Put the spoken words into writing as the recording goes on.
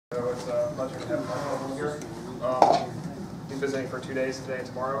So it's a pleasure to have Mark Lovell here. He's visiting for 2 days, today and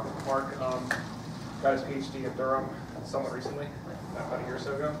tomorrow. Mark got his PhD at Durham somewhat recently, about a year or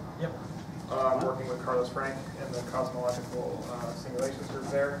so ago. Yep. Working with Carlos Frank in the cosmological simulations group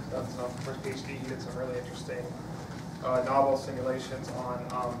there. That's for his PhD. He did some really interesting novel simulations on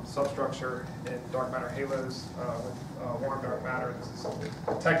substructure in dark matter halos with warm dark matter. This is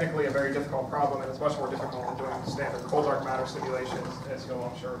technically a very difficult problem, and it's much more difficult than doing standard cold dark matter simulations, as he'll,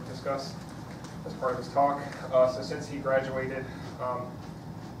 I'm sure, discuss as part of his talk. So since he graduated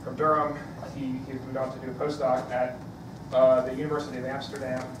from Durham, he moved on to do a postdoc at the University of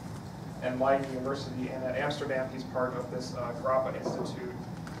Amsterdam and Leiden University. And at Amsterdam, he's part of this GRAPPA Institute,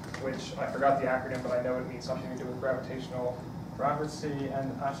 which I forgot the acronym, but I know it means something to do with gravitational... Gravity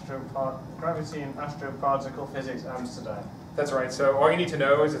and Astroparticle Physics, Amsterdam. That's right. So all you need to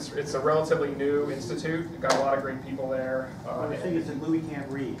know is it's a relatively new institute. You've got a lot of great people there. Well, the thing is that Louis can't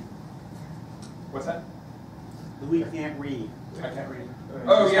read. What's that? Louis can't read. I can't read.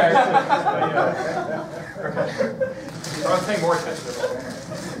 Oh, yeah. Okay. I was paying more attention to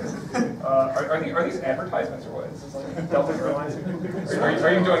that. Are these advertisements or what? Is this like Delta Airlines?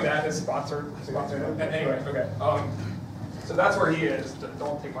 Are you doing that as sponsored? Anyway, okay. So that's where he is.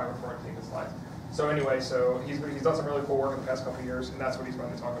 Don't take my word for it, take the slides. So anyway, so he's done some really cool work in the past couple of years, and that's what he's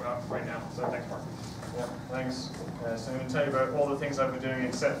going to talk about right now. So thanks, Mark. Yeah, thanks. So I'm going to tell you about all the things I've been doing,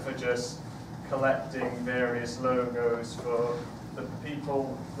 except for just collecting various logos for the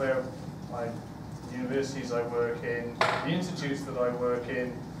people where, like, the universities I work in, the institutes that I work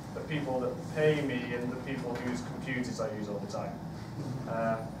in, the people that pay me, and the people whose computers I use all the time.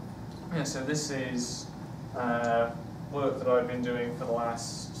 Yeah, so this is work that I've been doing for the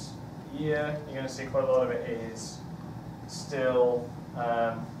last year. You're going to see quite a lot of it is still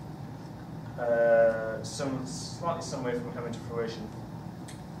slightly some way from coming to fruition.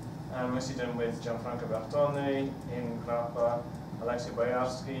 Mostly done with Gianfranco Bertoni in GRAPPA, Alexei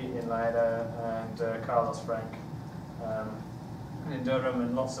Boyarski in Leiden, and Carlos Frank in Durham,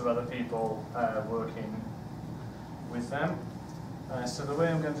 and lots of other people working with them. So the way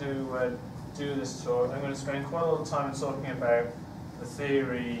I'm going to do this talk, I'm going to spend quite a lot of time talking about the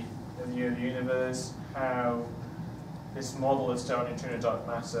theory of the universe, how this model of sterile neutrino dark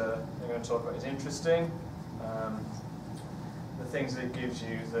matter I'm going to talk about is interesting, the things that it gives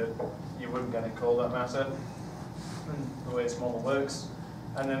you that you wouldn't get in cold dark matter, and the way this model works,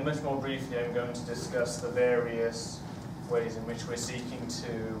 and then much more briefly I'm going to discuss the various ways in which we're seeking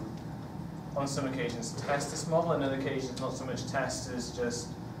to, on some occasions, test this model, and on other occasions not so much test as just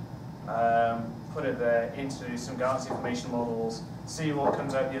put it there into some galaxy formation models, see what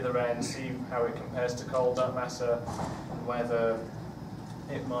comes out the other end, see how it compares to cold dark matter, and whether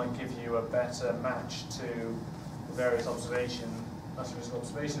it might give you a better match to the various astrophysical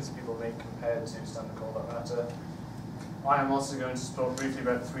observations that people make compared to standard cold dark matter. I am also going to talk briefly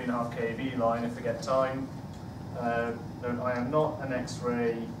about the 3.5 keV line if we get time. Note, I am not an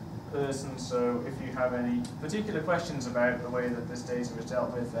X-ray person, so if you have any particular questions about the way that this data is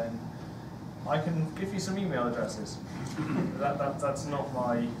dealt with, then I can give you some email addresses. That's not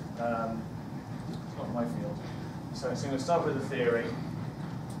my field. So I'm going to start with the theory.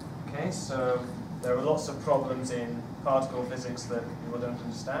 Okay, so there are lots of problems in particle physics that people don't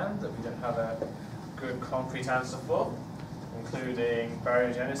understand, that we don't have a good concrete answer for, including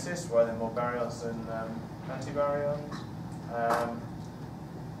baryogenesis, why there are more baryons than antibaryons,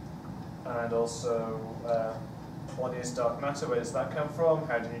 and also what is dark matter, where does that come from,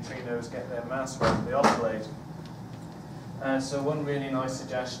 how do neutrinos get their mass, where do they oscillate. So one really nice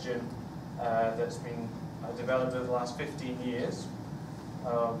suggestion that's been developed over the last 15 years,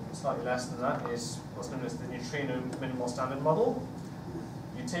 slightly less than that, is what's known as the neutrino minimal standard model.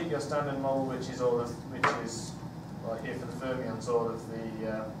 You take your standard model, which is well, here for the fermions, all of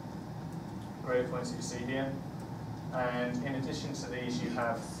the grey points that you see here, and in addition to these you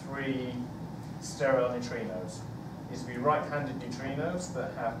have 3 sterile neutrinos. These would be right-handed neutrinos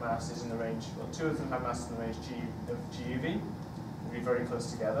that have masses in the range, well, 2 of them have masses in the range of GeV, would be very close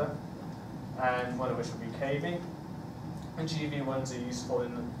together, and one of which would be KV. And GeV ones are useful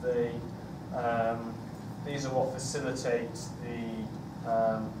in that these are what facilitate the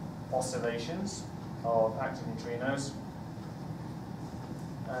oscillations of active neutrinos.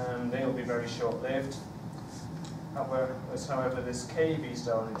 They will be very short-lived. However, this KV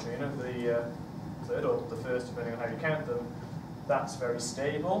style neutrino, the third or the first, depending on how you count them, that's very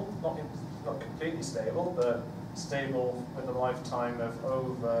stable. Not completely stable, but stable with a lifetime of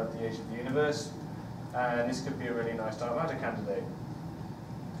over the age of the universe. And this could be a really nice dark matter candidate.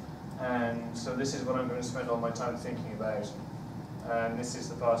 And so this is what I'm going to spend all my time thinking about. And this is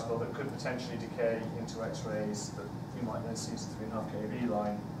the particle that could potentially decay into X-rays that you might then see as a 3.5 kV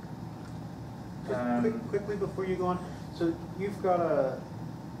line. Just quickly before you go on, so you've got a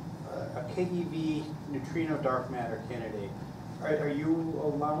KEV neutrino dark matter candidate. Are you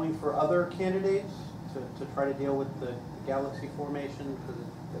allowing for other candidates to try to deal with the galaxy formation because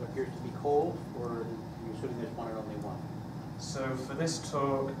it appears to be cold, or are you assuming there's one and only one? So for this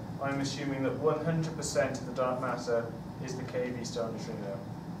talk, I'm assuming that 100% of the dark matter is the KV star neutrino,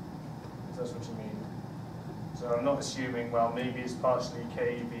 if that's what you mean. So I'm not assuming, well, maybe it's partially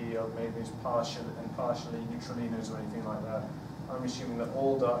KV or maybe it's partially neutralinos or anything like that. I'm assuming that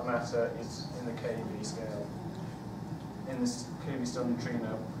all dark matter is in the KV scale, in this KV star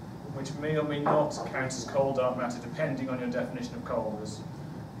neutrino, which may or may not count as cold dark matter depending on your definition of cold, as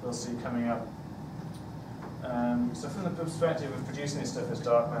we'll see coming up. So from the perspective of producing this stuff as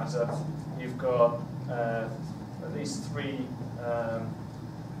dark matter, you've got at least 3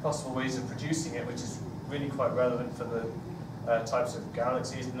 possible ways of producing it, which is really quite relevant for the types of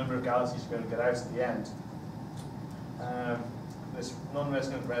galaxies, the number of galaxies you're going to get out at the end. There's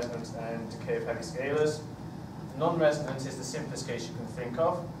non-resonant, resonant, and decay of heavy scalars. Non-resonant is the simplest case you can think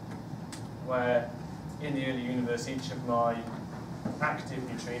of, where in the early universe each of my active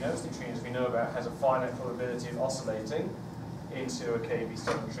neutrinos we know about, has a finite probability of oscillating into a KV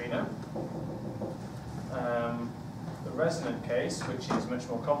star neutrino. The resonant case, which is much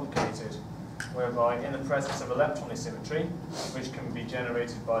more complicated, whereby in the presence of electron asymmetry, which can be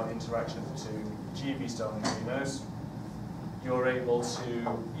generated by the interaction of the 2 GV star neutrinos, you're able to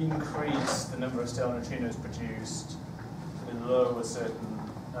increase the number of stellar neutrinos produced below a certain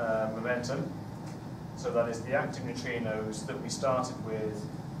momentum. So that is, the active neutrinos that we started with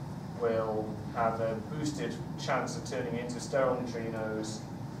will have a boosted chance of turning into sterile neutrinos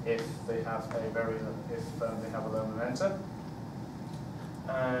if they have a low momentum.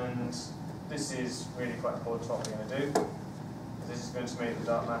 And this is really quite important what we're going to do. This is going to make the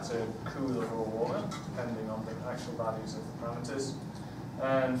dark matter cooler or warmer, depending on the actual values of the parameters.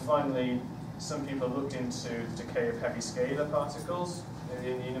 And finally, some people looked into the decay of heavy scalar particles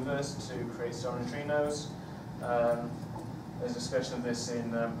in the universe to create star neutrinos. There's a discussion of this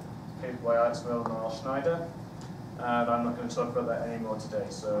in a paper by Axwell and Arl Schneider, and I'm not going to talk about that anymore today.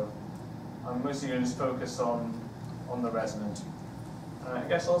 So I'm mostly going to just focus on the resonant. I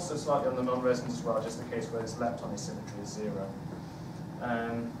guess also slightly on the non-resonant as well, just the case where this lepton asymmetry is 0.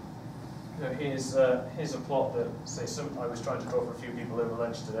 You know, here's a plot that, say, I was trying to draw for a few people over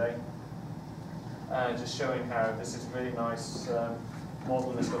lunch today, just showing how this is a really nice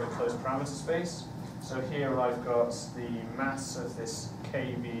model that's got a closed parameter space. So here I've got the mass of this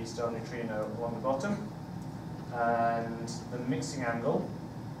KV star neutrino along the bottom, and the mixing angle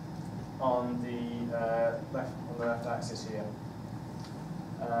on the left axis here.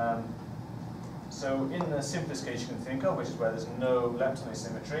 So in the simplest case you can think of, which is where there's no lepton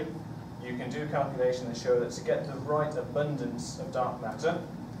asymmetry, you can do a calculation and show that to get the right abundance of dark matter,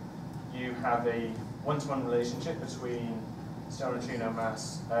 you have a one-to-one relationship between star neutrino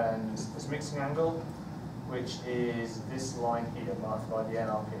mass and this mixing angle, which is this line here, marked by the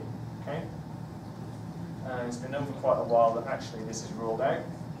NRP. Okay? And it's been known for quite a while that actually this is ruled out,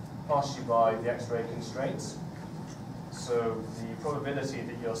 partially by the X-ray constraints. So the probability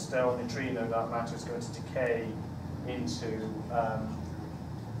that your sterile neutrino dark matter is going to decay into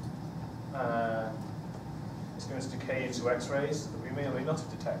X-rays that we may or may not have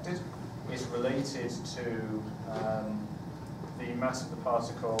detected is related to the mass of the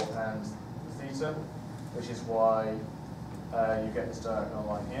particle and the theta, which is why you get this diagonal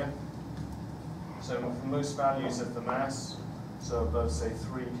line here. So for most values of the mass, so above say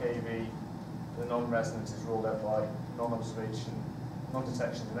 3 kV, the non-resonant is ruled out by non-observation,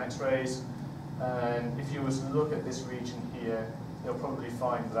 non-detection in X-rays. And if you were to look at this region here, you'll probably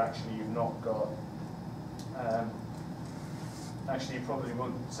find that actually you've not got, actually you probably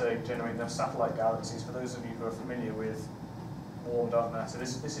won't generate enough satellite galaxies. For those of you who are familiar with warm dark matter,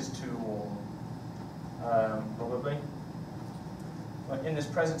 this is too warm, probably. But in this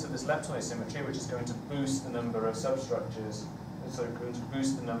presence of this lepton asymmetry, which is going to boost the number of substructures, so going to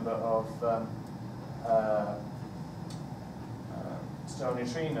boost the number of star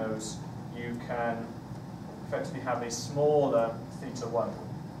neutrinos, you can effectively have a smaller θ1.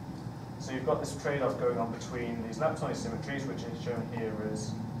 So you've got this trade-off going on between these lepton asymmetries, which is shown here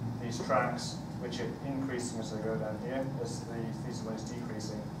as these tracks, which are increasing as they go down here, as the θ1 is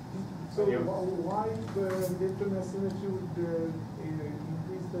decreasing. So why the lepton asymmetry would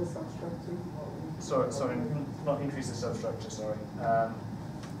increase the substructure? Sorry, not increase the substructure, sorry.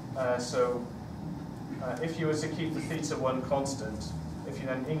 So if you were to keep the θ1 constant, if you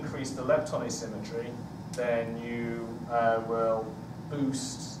then increase the lepton asymmetry, then you will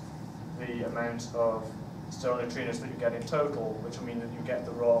boost the amount of sterile neutrinos that you get in total, which will mean that you get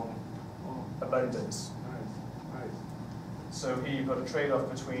the wrong abundance. Nice. So here you've got a trade-off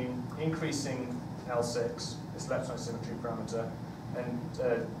between increasing L6, this lepton symmetry parameter, and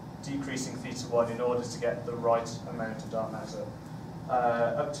decreasing θ1 in order to get the right amount of dark matter,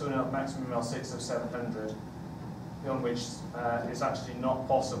 up to a maximum L6 of 700, beyond which it's actually not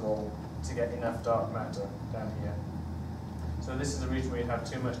possible to get enough dark matter down here. So this is the region where you have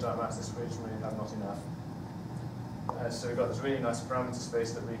too much dark matter, this region where you have not enough. So we've got this really nice parameter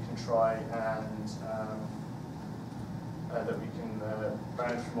space that we can try and that we can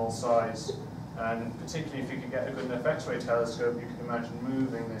bound from all sides. And particularly if you can get a good enough X-ray telescope, you can imagine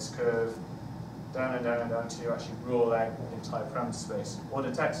moving this curve down and down and down until you actually rule out the entire parameter space or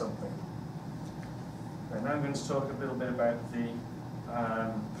detect something. Okay, now I'm going to talk a little bit about the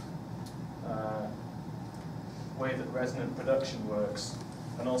way that resonant production works,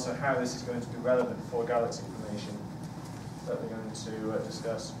 and also how this is going to be relevant for galaxy formation that we're going to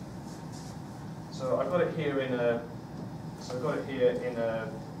discuss. So I've got it here in a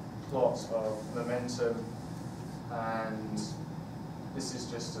plot of momentum, and this is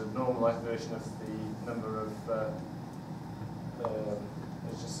just a normalized version of the number of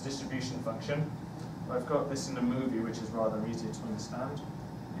it's just a distribution function. I've got this in a movie which is rather easier to understand,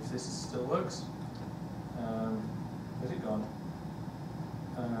 if this still works. Where's it gone?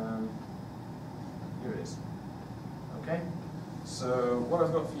 Here it is. Okay, so what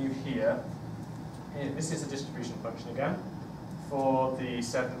I've got for you here, this is a distribution function again for the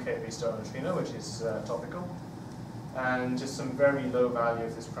 7 kV sterile neutrino, which is topical, and just some very low value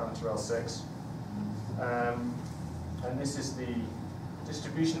of this parameter L6. And this is the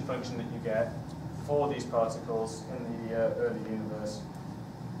distribution function that you get for these particles in the early universe.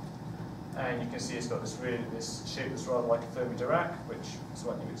 And you can see it's got this shape that's rather like a Fermi-Dirac, which is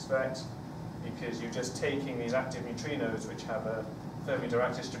what you expect, because you're just taking these active neutrinos, which have a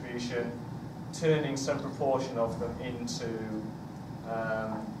Fermi-Dirac distribution, turning some proportion of them into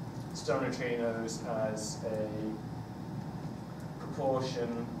sterile neutrinos as a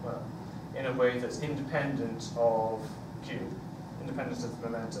proportion, well, in a way that's independent of Q, independent of the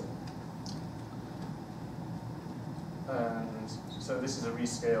momentum. And so this is a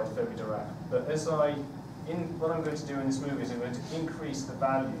rescaled Fermi-Dirac. But what I'm going to do in this movie is I'm going to increase the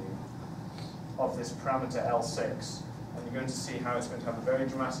value of this parameter L6, and you're going to see how it's going to have a very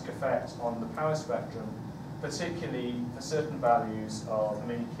dramatic effect on the power spectrum, particularly for certain values of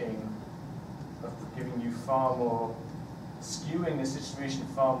giving you far more, skewing this distribution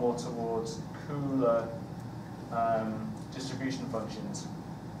far more towards cooler distribution functions,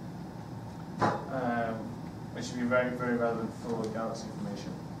 which would be very, very relevant for galaxy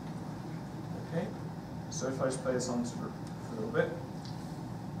formation. Okay, so if I just play this on for a little bit,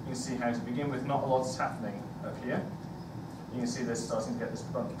 you can see how to begin with not a lot is happening up here. You can see this starting to get this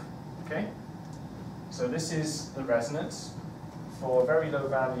bump. Okay, so this is the resonance. For very low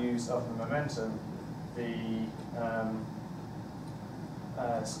values of the momentum, the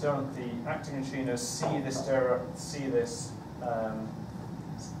active neutrinos see this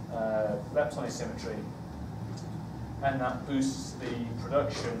lepton asymmetry, and that boosts the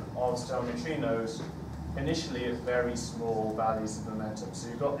production of sterile neutrinos initially at very small values of momentum. So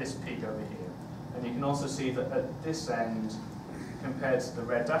you've got this peak over here, and you can also see that at this end, compared to the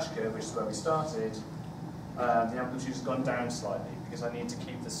red dash curve, which is where we started, the amplitude has gone down slightly because I need to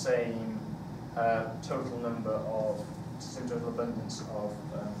keep the same total abundance of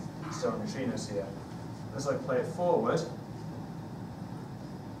sterile neutrinos here. As I play it forward,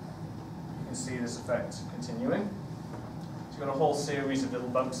 you can see this effect continuing. So you've got a whole series of little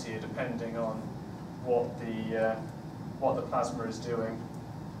bumps here depending on what the plasma is doing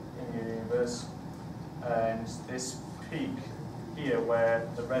in the universe. And this peak here where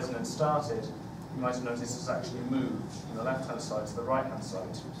the resonance started, you might have noticed it's actually moved from the left-hand side to the right-hand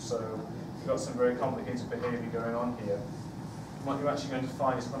side. So you've got some very complicated behavior going on here. And what you're actually going to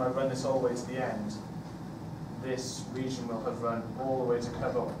find is when I run this all the way to the end, this region will have run all the way to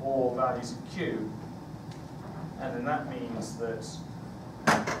cover all values of Q. And then that means that,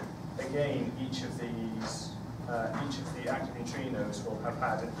 again, each of the active neutrinos will have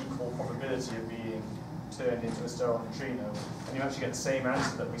had an equal probability of being turned into a sterile neutrino, and you actually get the same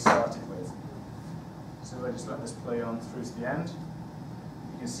answer that we started with. So if I just let this play on through to the end,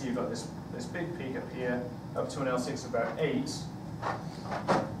 you can see you've got this big peak up here, up to an L6 of about 8,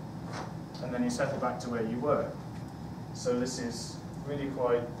 and then you settle back to where you were. So this is really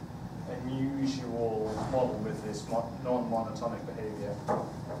quite unusual model with this non-monotonic behavior.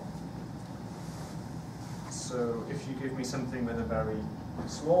 So if you give me something with a very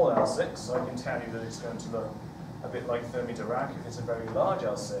small L6, I can tell you that it's going to look a bit like Fermi-Dirac. If it's a very large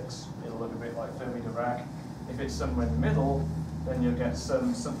L6, it'll look a bit like Fermi-Dirac. If it's somewhere in the middle, then you'll get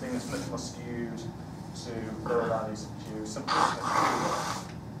something that's much more skewed to lower values of Q, something that's much cooler.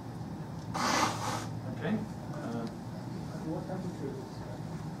 Okay. What temperature is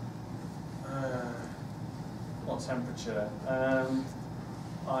What temperature?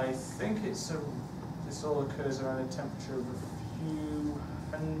 I think this all occurs around a temperature of a few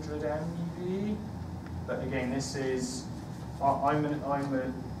hundred MeV. But again, this is I'm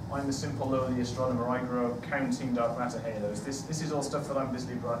a simple lowly astronomer. I grew up counting dark matter halos. This is all stuff that I'm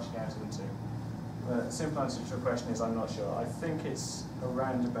busily branching out into. The simple answer to your question is I'm not sure. I think it's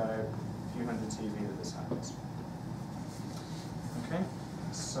around about a few hundred TeV that this happens. Okay,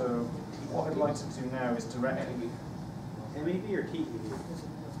 so what I'd like to do now is directly... MEV or TeV?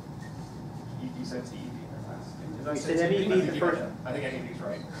 You said TeV. Did I You say said TeV? MEV the first. I think MEV's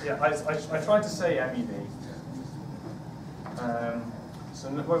right. Yeah, I tried to say MEV. So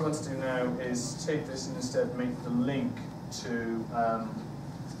what I want to do now is take this and instead make the link to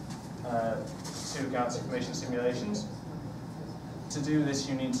galaxy formation simulations. To do this,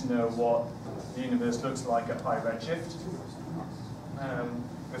 you need to know what the universe looks like at high redshift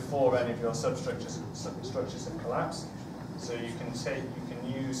before any of your substructures have collapsed. So you can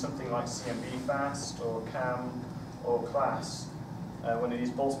use something like CMB fast or CAM or class, one of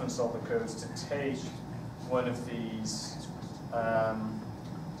these Boltzmann solver codes, to take one of these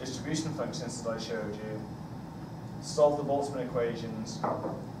distribution functions that I showed you, solve the Boltzmann equations,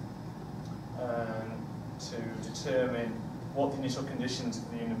 to determine what the initial conditions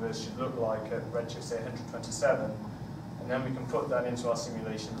of the universe should look like at redshift, say, 127, and then we can put that into our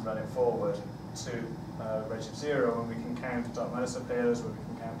simulation and run it forward to redshift 0, and we can count dark matter subhalos, where we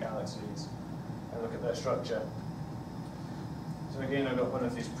can count galaxies, and look at their structure. So again, I've got one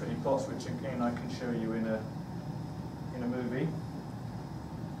of these pretty plots, which again I can show you in a movie.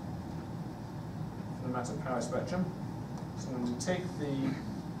 The matter power spectrum. So I'm going to take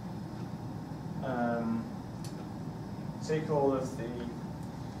take all of the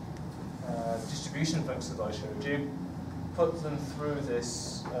distribution functions that I showed you, put them through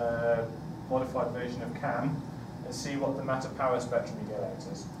this modified version of CAM, and see what the matter power spectrum you get out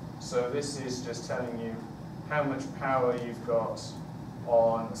is. So this is just telling you how much power you've got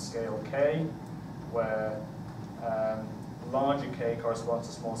on a scale K, where larger K corresponds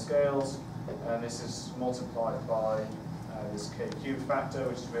to small scales, and this is multiplied by this K cubed factor,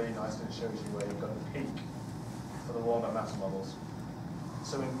 which is really nice, and it shows you where you've got the peak for the warm matter models.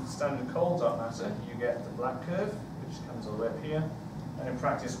 So in standard cold dark matter, you get the black curve, which comes all the way up here, and in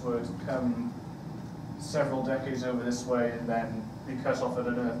practice would come several decades over this way and then be cut off at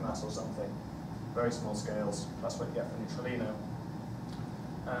an Earth mass or something. Very small scales. That's what you get from Neutrino.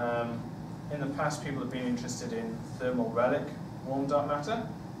 In the past, people have been interested in thermal relic warm dark matter,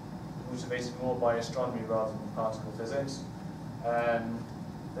 motivated more by astronomy rather than particle physics.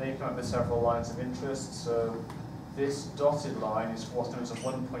 They come up with several lines of interest. So this dotted line is what's known as a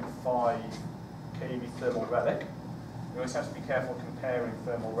 1.5 keV thermal relic. You always have to be careful comparing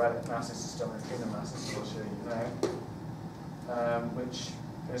thermal relic masses to sterile neutrino masses, as I'll show you now, which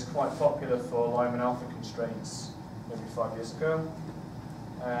is quite popular for Lyman alpha constraints maybe 5 years ago.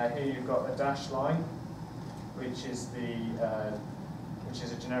 Here you've got a dashed line, which is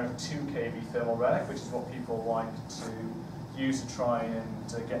a generic 2 keV thermal relic, which is what people like to use to try and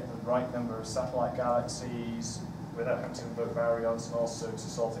get the right number of satellite galaxies without having to invoke baryons, and also to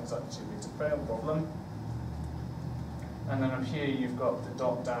solve things like the 2 beta Preil problem. And then up here you've got the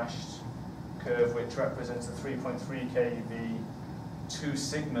dot dashed curve, which represents the 3.3 keV 2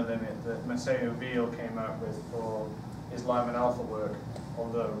 sigma limit that Matteo Veal came out with for his Lyman alpha work,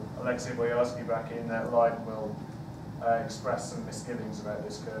 although Alexei Boyarsky back in Leiden will express some misgivings about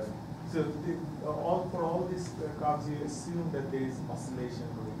this curve. So for all these curves, you assume that there is oscillation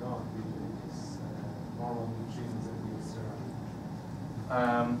going on between these normal neutrinos and the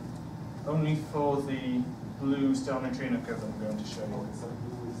sterile? Only for the blue sterile neutrino curve that I'm going to show you. Okay, so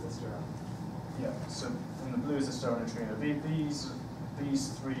blue is the sterile. Yeah, so and the blue is the sterile neutrino. These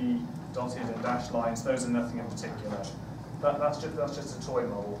three dotted and dashed lines, those are nothing in particular. That's just a toy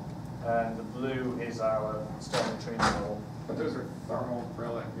model, and the blue is our sterile neutrino model. But those are thermal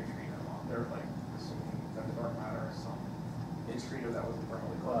relic neutrino. They're like assuming that the dark matter is some neutrino that was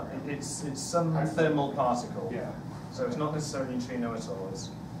thermally Well, cold. it's some thermal particle. Yeah. So it's not necessarily neutrino at all. It's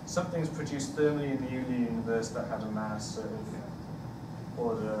something's produced thermally in the universe that had a mass of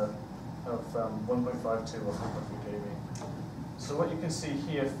order of 1.52 or 3.3 kV. So what you can see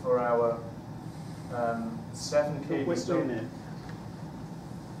here for our 7 kV. Wait a minute.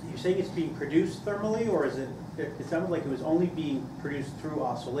 You're saying it's being produced thermally, or is it? It sounded like it was only being produced through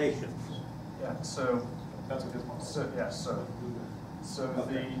oscillations. Yeah. So That's what this one is. So yeah, so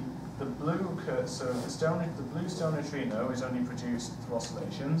Okay. the blue the blue sterile neutrino is only produced through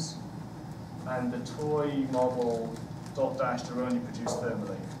oscillations, and the toy model dot dashed are only produced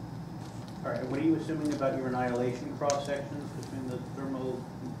thermally. All right. What are you assuming about your annihilation cross sections between the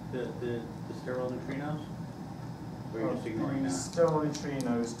the sterile neutrinos? Or are you just ignoring The that? sterile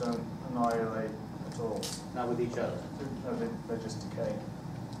neutrinos don't annihilate at all. Not with each other. No, they just decay.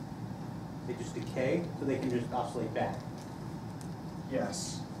 They just decay, so they can just oscillate back.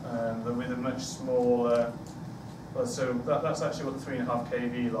 Yes, but with a much smaller. Well, so that's actually what the 3.5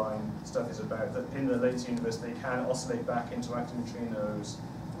 kV line stuff is about. That in the later universe they can oscillate back into active neutrinos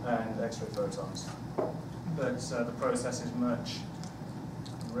and X-ray photons, but the process is much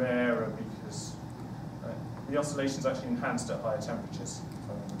rarer because the oscillation is actually enhanced at higher temperatures, if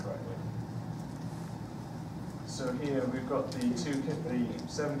I remember correctly. So here we've got the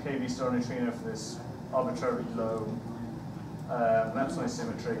 7 kV sterile neutrino for this arbitrarily low Epsilon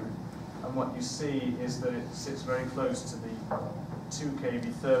symmetry, and what you see is that it sits very close to the 2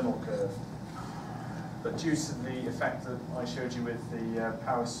 kV thermal curve. But due to the effect that I showed you with the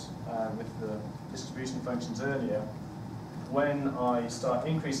with the distribution functions earlier, when I start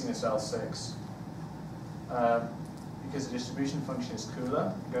increasing this L6, because the distribution function is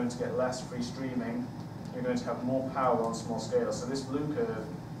cooler, you're going to get less free streaming, you're going to have more power on small scale. So this blue curve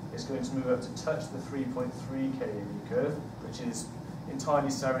is going to move up to touch the 3.3 kV curve, which is entirely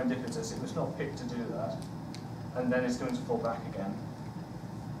serendipitous. It was not picked to do that. And then it's going to fall back again,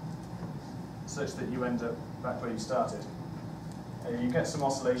 such that you end up back where you started. You get some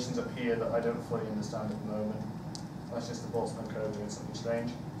oscillations up here that I don't fully understand at the moment. That's just the Boltzmann curve doing something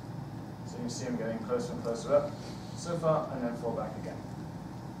strange. So you see them getting closer and closer up so far, and then fall back again.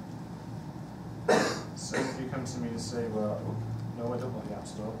 So if you come to me and say, well, no, I don't want the App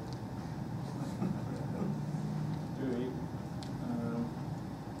Store. Do we?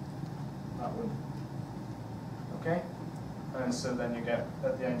 That one. Okay? And so then you get,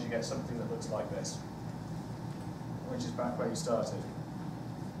 at the end, you get something that looks like this, which is back where you started,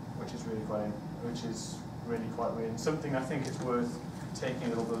 which is really quite weird. Something I think it's worth taking a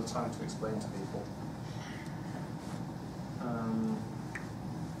little bit of time to explain to people.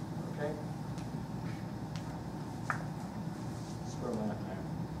 Okay. So where am I at now?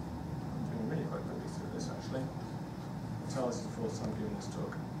 I'm doing really quite quickly through this actually. Tell this is the fourth time giving this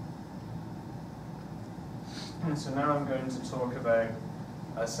talk. And so now I'm going to talk about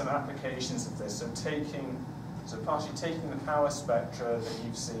some applications of this. So partially taking the power spectra that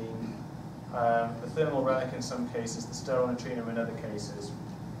you've seen, the thermal relic in some cases, the sterile neutrino in other cases,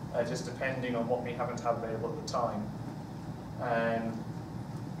 just depending on what we happen to have available at the time, and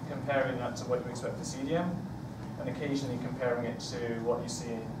comparing that to what you expect for CDM, and occasionally comparing it to what you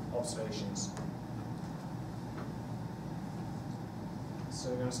see in observations. So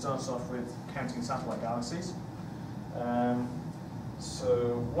we're going to start off with counting satellite galaxies.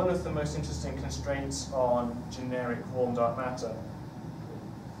 So one of the most interesting constraints on generic warm dark matter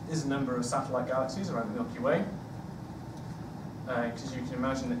is the number of satellite galaxies around the Milky Way. Because you can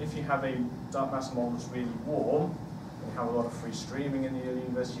imagine that if you have a dark matter model that's really warm, you have a lot of free streaming in the early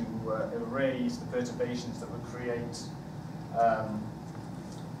universe, you erase the perturbations that would create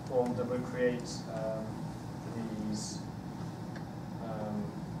these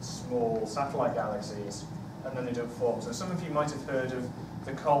small satellite galaxies, and then they don't form. So some of you might have heard of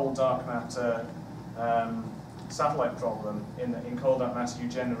the cold dark matter satellite problem. In cold dark matter you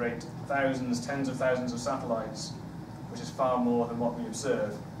generate thousands, tens of thousands of satellites, which is far more than what we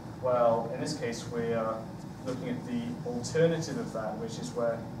observe. Well, in this case we are looking at the alternative of that, which is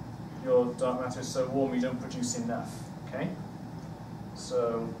where your dark matter is so warm you don't produce enough. Okay?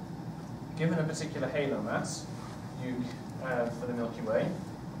 So given a particular halo mass, for the Milky Way,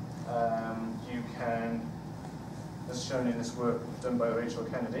 you can, as shown in this work done by Rachel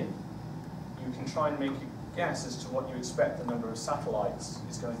Kennedy, you can try and make a guess as to what you expect the number of satellites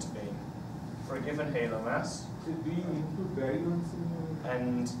is going to be for a given halo mass. Did we include baryons in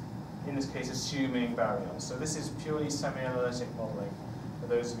And in this case, assuming baryons. So this is purely semi-analytic modeling. For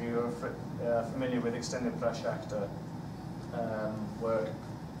those of you who are familiar with extended pressure actor work.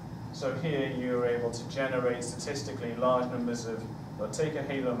 So here you're able to generate statistically large numbers of, well, take a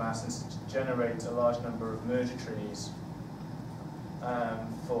halo mass and generate a large number of merger trees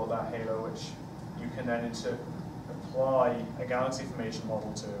for that halo, which you can then apply a galaxy formation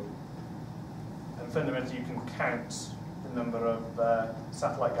model to, fundamentally you can count the number of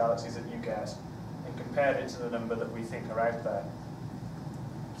satellite galaxies that you get and compare it to the number that we think are out there.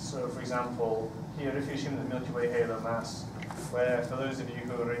 So for example, here if you assume the Milky Way halo mass, where for those of you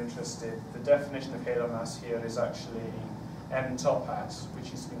who are interested, the definition of halo mass here is actually m top hat,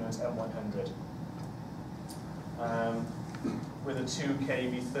 which used to be known as M100. With a 2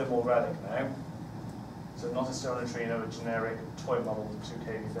 keV thermal relic now, so not a sterile neutrino, a generic toy model with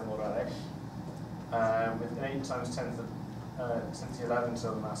 2 keV thermal relic, with an 8 times 10 to the 11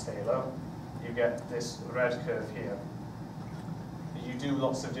 solar mass halo, you get this red curve here. You do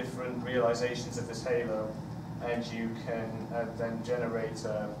lots of different realizations of this halo, and you can then generate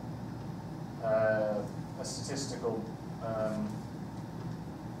a statistical, well,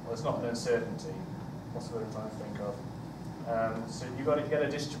 it's not an uncertainty, what's the word I'm trying to think of? So you've got to get a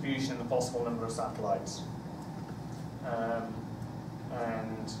distribution of the possible number of satellites.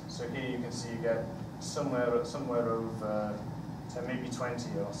 And so here you can see you get somewhere over maybe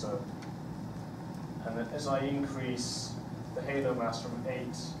 20 or so. And then as I increase the halo mass from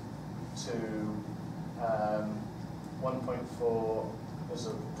 8 to 1.4,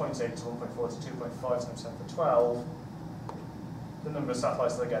 so 0.8 to 1.4 to 2.5 times 10 to the 12, the number of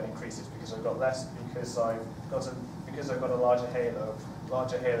satellites that I get increases because I've got less, because I've got a larger halo.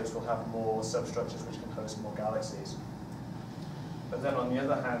 Larger halos will have more substructures which can host more galaxies. But then on the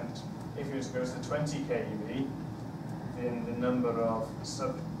other hand, if you go to the 20 keV, then the number of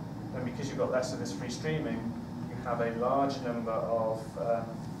and because you've got less of this free streaming, you have a large number of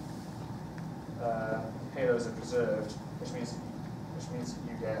halos are preserved, which means that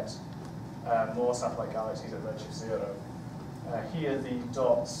you get more satellite galaxies at redshift 0. Here the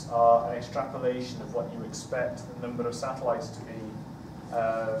dots are an extrapolation of what you expect the number of satellites to be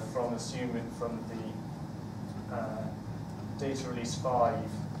from the data release 5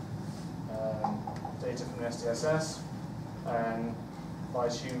 data from the SDSS, and by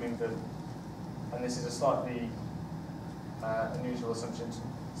assuming that, and this is a slightly unusual assumption,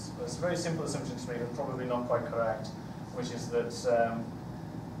 it's a very simple assumption to make, but probably not quite correct, which is that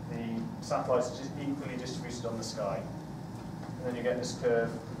the satellites are just equally distributed on the sky. And then you get this curve.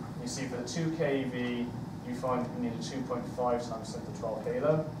 You see for the 2 keV, you find you need a 2.5 times 10 to the 12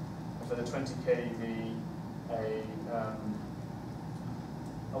 halo. And for the 20 keV, a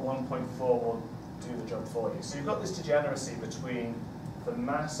 1.4 will do the job for you. So you've got this degeneracy between the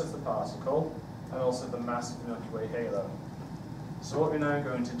mass of the particle and also the mass of the Milky Way halo. So what we're now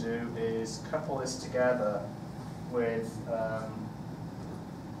going to do is couple this together with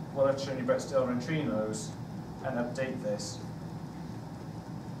what I've shown you about sterile neutrinos and update this.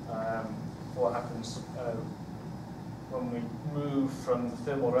 What happens when we move from the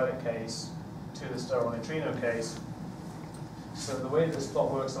thermal relic case to the sterile neutrino case. So the way this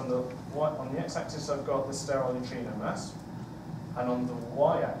plot works, on the x-axis I've got the sterile neutrino mass, and on the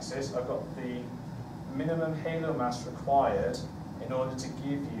y-axis I've got the minimum halo mass required in order to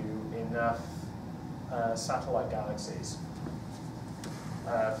give you enough satellite galaxies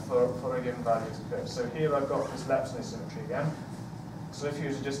for a given value of the curve. So here I've got this Lepton symmetry again. So if you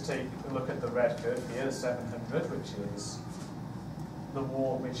were to just take a look at the red curve here, the 700, which is the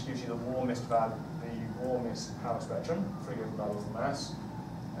which gives you the warmest value, the warmest power spectrum for a given value of the mass,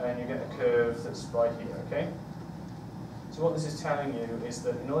 and you get a curve that's right here. Okay. So what this is telling you is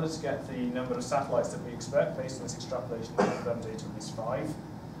that in order to get the number of satellites that we expect based on this extrapolation of data release 5,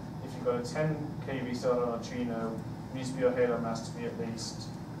 if you've got a 10 keV sterile neutrino, it needs to be your halo mass to be at least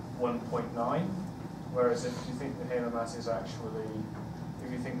 1.9. Whereas if you think the halo mass is actually,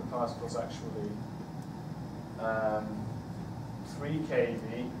 if you think the particle's actually 3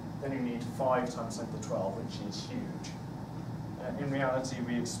 keV, then you need 5 times 10 to the 12, which is huge. In reality,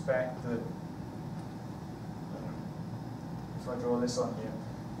 we expect that, if I draw this on here,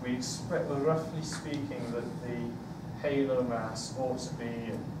 we expect, roughly speaking, that the halo mass ought to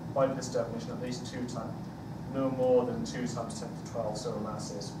be, by this definition, at least 2 times, no more than 2 times 10 to the 12 solar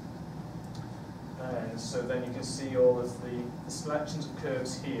masses. And so then you can see all of the selections of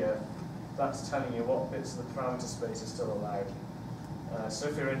curves here. That's telling you what bits of the parameter space is still allowed. So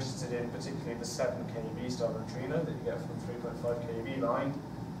if you're interested in particularly the 7 keV sterile neutrino that you get from the 3.5 keV line,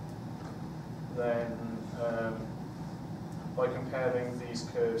 then by comparing these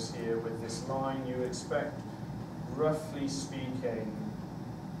curves here with this line, you expect, roughly speaking,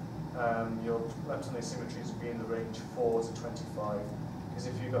 your lepton asymmetry to be in the range 4 to 25. Because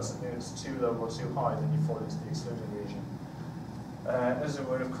if you've got something that's too low or too high, then you fall into the excluded region. As a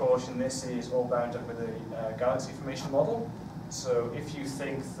word of caution, this is all bound up with a galaxy formation model. So if you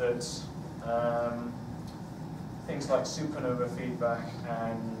think that things like supernova feedback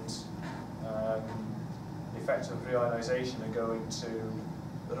and the effects of reionization are going to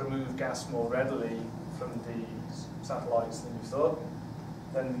remove gas more readily from the satellites than you thought,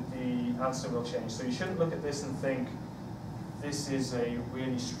 then the answer will change. So you shouldn't look at this and think this is a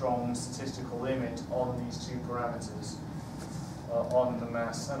really strong statistical limit on these two parameters, on the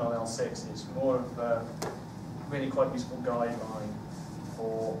mass and on L6. It's more of a really quite useful guideline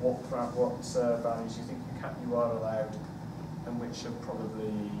for what values you think you are allowed and which are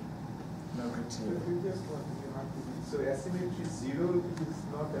probably no good to you. You just want to so asymmetry 0 is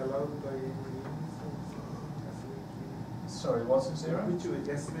not allowed by any means. Asymmetry. Sorry, what's it 0? Which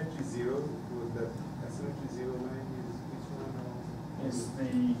asymmetry 0? The asymmetry 0 line is which one? Is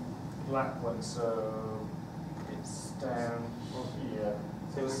the black one, so it's down here.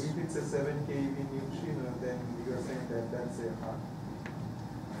 So if it's a 7 keV neutrino, then you are saying that that's a hard.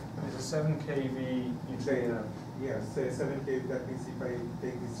 It's a 7 keV neutrino. Yeah, so 7 keV, that means if I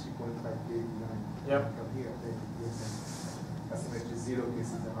take this 3.5 keV line from here, then you're saying asymmetry 0 case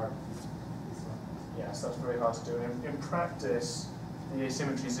is a hard case. This one. Yes, that's very hard to do. In practice, the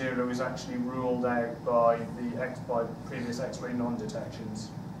asymmetry 0 is actually ruled out by by previous X-ray non-detections.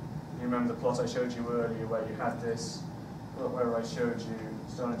 You remember the plot I showed you earlier where you had this, where I showed you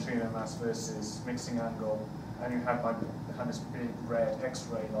sterile neutrino mass versus mixing angle, and you had this big red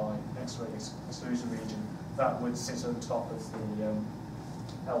X-ray line, X-ray exclusion region, that would sit on top of the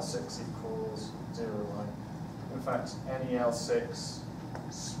L6 equals 0 line. In fact, any L6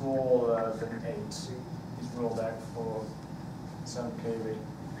 smaller than 8 is ruled out for 7 kV.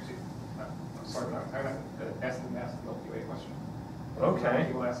 I'm sorry, but I'm going to ask the Milky Way question.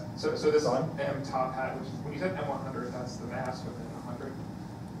 Okay. So this M top hat, which is, when you said M100, that's the mass within 100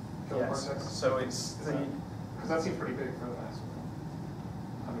 kiloparsecs? Yes, so it's because that seems pretty big for the mass.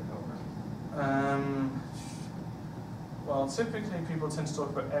 100 kiloparsecs. Well, typically people tend to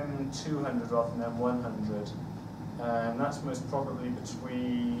talk about M200 rather than M100. And that's most probably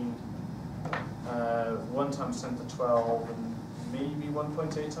between 1 times 10 to the 12 and maybe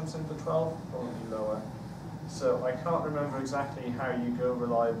 1.8 times 10 to the 12, probably lower. So I can't remember exactly how you go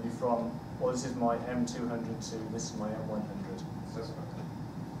reliably from, well, this is my M200 to this is my M100.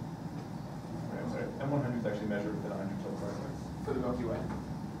 M100 is actually measured within 100 kiloparsecs. For the Milky Way.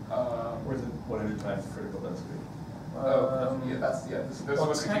 Or is it 100 times critical density? This well,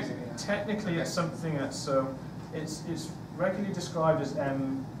 was confusing me. Technically, it's something that's so it's regularly described as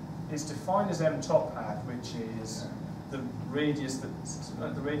M. It's defined as M top hat, which is the radius that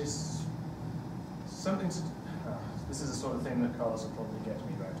the radius. Something to. This is the sort of thing that Carlos will probably get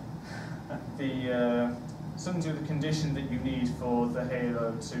me about. The something to do with the condition that you need for the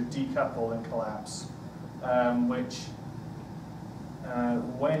halo to decouple and collapse, which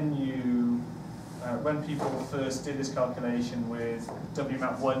when people first did this calculation with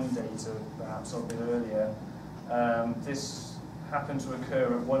WMAP1 data, perhaps a little bit earlier, this happened to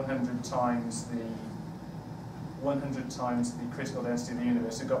occur at 100 times the critical density of the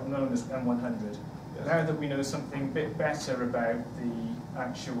universe. It got known as M100. Yes. Now that we know something a bit better about the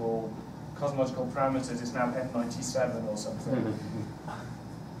actual cosmological parameters, it's now M97 or something.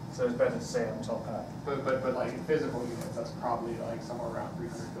 So it's better to say M top hat. But like in physical units, that's probably like somewhere around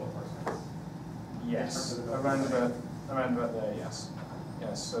 300 kiloparsecs. Yes, around about there, yes.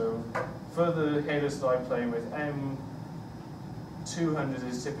 Yes, so for the halos that I play with, M200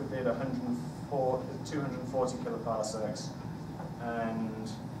 is typically at 240 kiloparsecs, and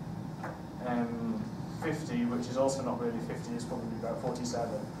M50, which is also not really 50, is probably about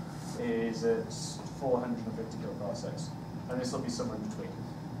 47, is at 450 kiloparsecs, and this will be somewhere in between.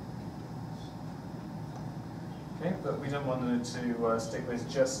 Okay, but we don't want to stick with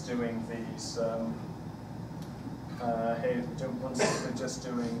just doing these. We don't want to stick with just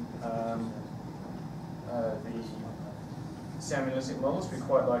doing the semi-analytic models. We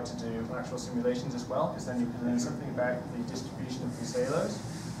quite like to do actual simulations as well, because then you can learn something about the distribution of these halos.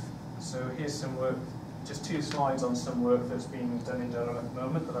 So here's some work, just 2 slides on some work that's being done in Durham at the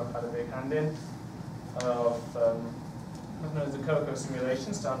moment that I've had a big hand in. The COCO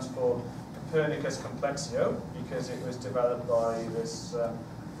simulation stands for Copernicus Complexio, because it was developed by this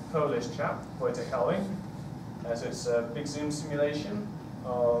Polish chap, Wojtek Halwing. So it's a big zoom simulation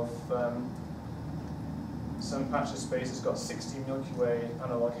of some patch of space that's got 60 Milky Way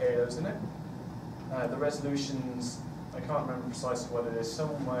analog halos in it. The resolutions, I can't remember precisely what it is,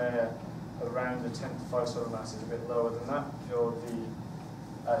 somewhere around the 10 to the 5 solar mass, is a bit lower than that for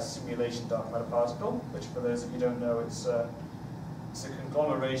the simulation dark matter particle, which for those of you who don't know, it's a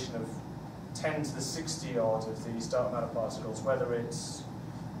conglomeration of 10 to the 60 odd of these dark matter particles, whether it's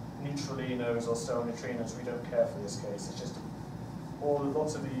neutralinos or sterile neutrinos, we don't care for this case. It's just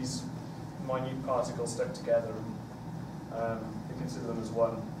lots of these minute particles stuck together, and we consider them as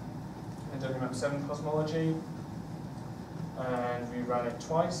one. In WMAP 7 cosmology, and we ran it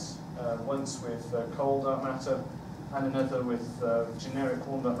twice, once with cold dark matter, and another with generic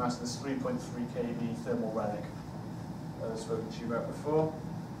warm dark matter, this 3.3 keV thermal relic that I've spoken to you about before.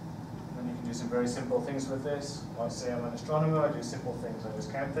 And you can do some very simple things with this. I say I'm an astronomer, I do simple things, I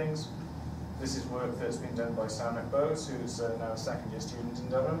just count things. This is work that's been done by Sam McBose, who's now a second year student in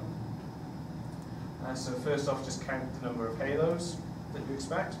Durham. And so first off, just count the number of halos that you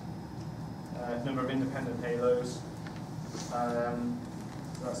expect, number of independent halos.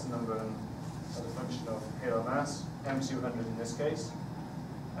 That's the number as a function of halo mass, M200 in this case.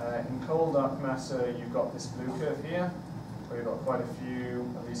 In cold dark matter, you've got this blue curve here, where you've got quite a few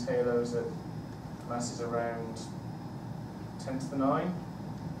of these halos that mass is around 10 to the 9.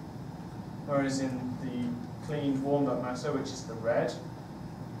 Whereas in the cleaned warm dark matter, which is the red,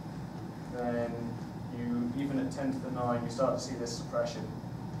 then even at 10 to the 9, you start to see this suppression.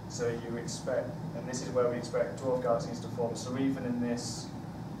 So you expect, and this is where we expect dwarf galaxies to form. So even in this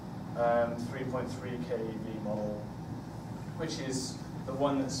 3.3 keV model, which is the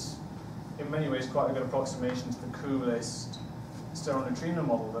one that's in many ways quite a good approximation to the coolest sterile neutrino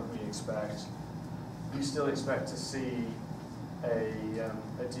model that we expect, you still expect to see a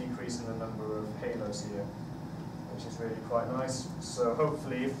decrease in the number of halos here, which is really quite nice. So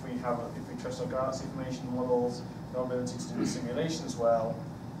hopefully, if we trust our galaxy formation models, our ability to do the simulations well,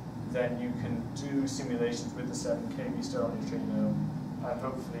 then you can do simulations with the 7 keV sterile neutrino and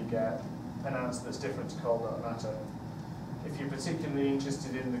hopefully get an answer that's different to cold dark matter. If you're particularly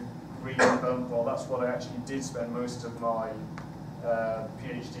interested in the green bump, well, that's what I actually did spend most of my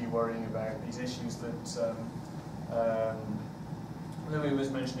PhD worrying about, these issues that Louis was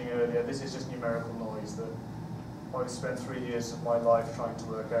mentioning earlier. This is just numerical noise that I've spent 3 years of my life trying to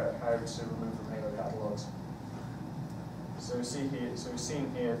work out how to remove from halo catalogues. So we've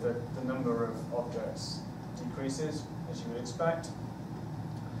seen here that the number of objects decreases, as you would expect.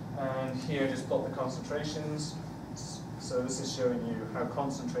 And here, just plot the concentrations. So this is showing you how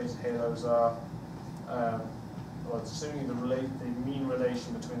concentrated halos are. Well, it's showing you the mean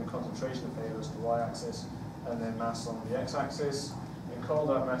relation between the concentration of halos on the y-axis and their mass on the x-axis. In cold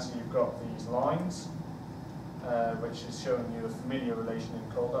dark matter, you've got these lines, which is showing you a familiar relation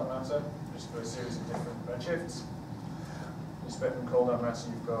in cold dark matter, just for a series of different redshifts. In respect from cold dark matter,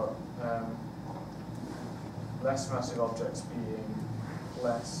 you've got less massive objects being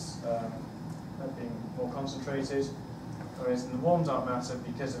being more concentrated, whereas in the warm dark matter,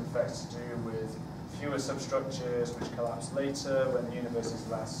 because of effects to do with fewer substructures which collapse later when the universe is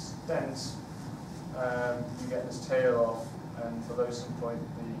less dense, you get this tail off, and below some point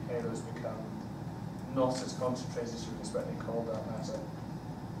the halos become not as concentrated as you would expect in cold dark matter.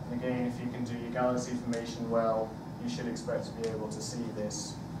 And again, if you can do your galaxy formation well, you should expect to be able to see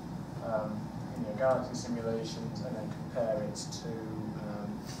this in your galaxy simulations and then compare it to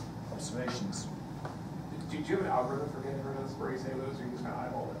observations. Do you have an algorithm for getting rid of those sprays halos, or you just kind of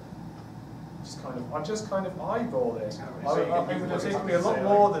eyeball it? I just kind of eyeballed it. So It would have taken me a lot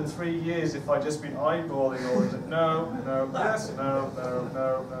more than 3 years if I'd just been eyeballing all of it. No, yes,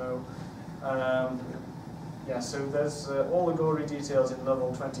 no. Yeah, so there's all the gory details in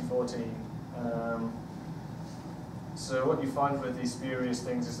Lovell 2014. So what you find with these spurious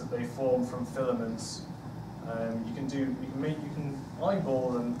things is that they form from filaments. You can eyeball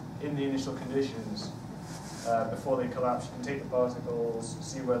them in the initial conditions before they collapse. You can take the particles,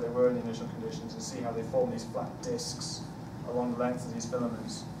 see where they were in the initial conditions, and see how they form these flat discs along the length of these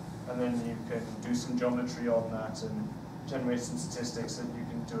filaments. And then you can do some geometry on that and generate some statistics that you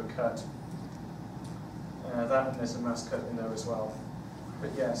can do a cut. That, and there's a mass cut in there as well.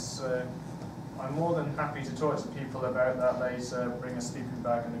 But yes, I'm more than happy to talk to people about that later, bring a sleeping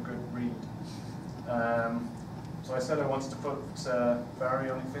bag and a good read. So I said I wanted to put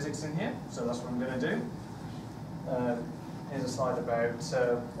baryonic physics in here, so that's what I'm going to do. Here's a slide about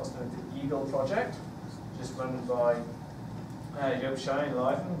what's known as the EAGLE project, which is run by Joop Schij in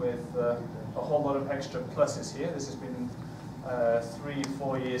Leiden with a whole lot of extra pluses here. This has been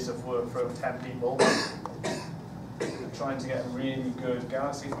 3-4 years of work for over 10 people. We're trying to get a really good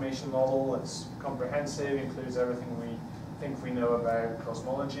galaxy formation model that's comprehensive, includes everything we think we know about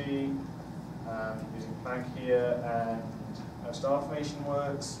cosmology, using Planck here, and how star formation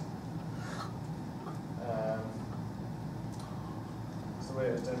works. The way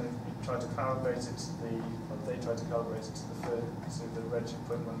it was done, we tried to calibrate it to they tried to calibrate it to the redshift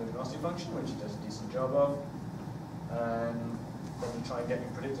point one luminosity function, which it does a decent job of. And then we try and get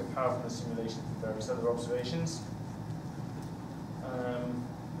your predictive power from the simulation from various other observations.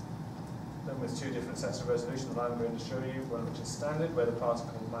 them with two different sets of resolution that I'm going to show you, one which is standard, where the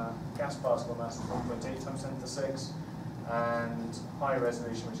gas particle mass is 1.8 times 10 to the 6, and high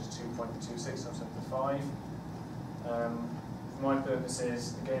resolution, which is 2.26 times 10 to the 5. For my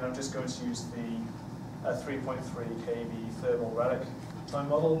purposes, again, I'm just going to use the 3.3 kV thermal relic time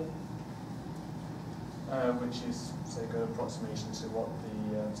model, which is, say, a good approximation to what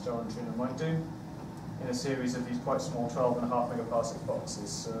the Sterile Neutrino might do in a series of these quite small 12.5 megaparsec boxes.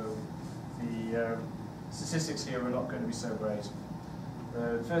 So the statistics here are not going to be so great.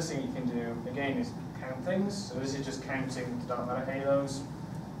 The first thing you can do, again, is count things. So this is just counting the dark matter halos.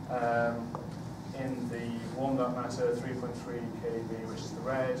 In the warm dark matter, 3.3 kV, which is the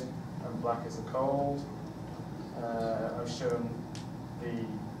red, and black is the cold. I've shown the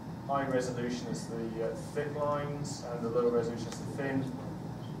high resolution as the thick lines, and the low resolution as the thin.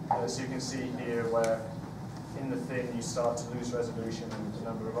 So you can see here where in the thin you start to lose resolution and the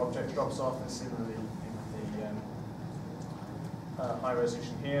number of objects drops off, and similarly in the high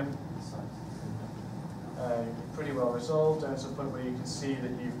resolution here. Pretty well resolved, down to the point where you can see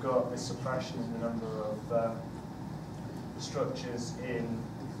that you've got this suppression in the number of structures in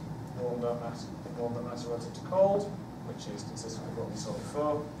warm dark matter relative to cold, which is consistent with what we saw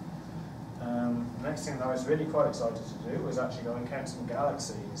before. The next thing that I was really quite excited to do was actually go and count some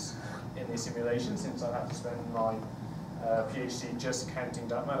galaxies in the simulation, since I had to spend my PhD just counting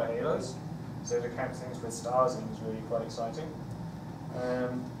dark matter halos. So to count things with stars in was really quite exciting.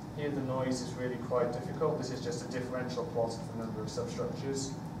 Here the noise is really quite difficult. This is just a differential plot of the number of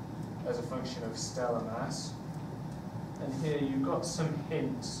substructures as a function of stellar mass. And here you've got some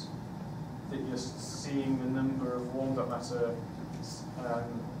hints that you're seeing the number of warm dark matter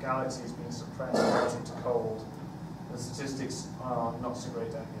galaxies being suppressed relative to cold. The statistics are not so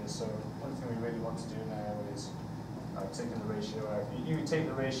great down here, so one thing we really want to do now is taking the ratio out. You take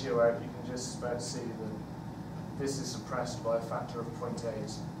the ratio out, you can just about see that this is suppressed by a factor of 0.8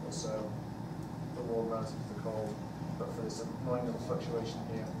 or so, the warm relative to the cold, but for this annoying little fluctuation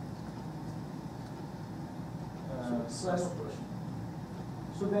here.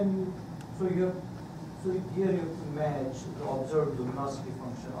 So here you match the observed luminosity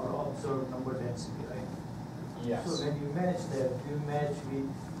function or observed number density, right? Yes. So when you match that, you match with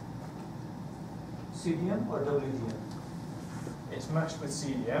CDM or WDM? It's matched with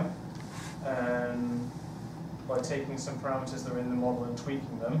CDM, by taking some parameters that are in the model and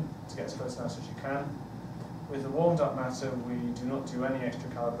tweaking them to get as close to that as you can. With the warm dark matter, we do not do any extra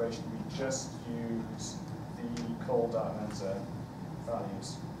calibration, we just use the cold dark matter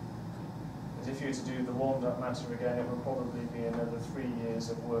values. As if you were to do the warm dark matter again, it would probably be another 3 years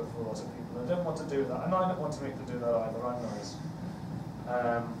of work for a lot of people. I don't want to do that, and I don't want to make them do that either, I'm nice.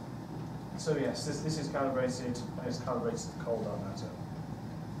 So yes, this is calibrated, and it's calibrated to the cold dark matter.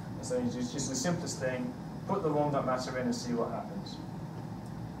 And so you do just the simplest thing, put the warm dark matter in and see what happens.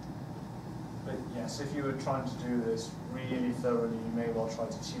 But yes, if you were trying to do this really thoroughly, you may well try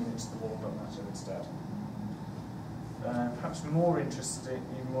to tune it to the warm dark matter instead. Perhaps even more interesting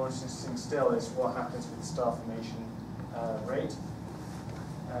still is what happens with the star formation rate.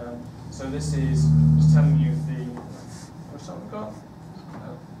 So this is just telling you the, which time we've got?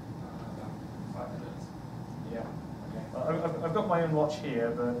 5 minutes. Yeah, okay. Well, I've got my own watch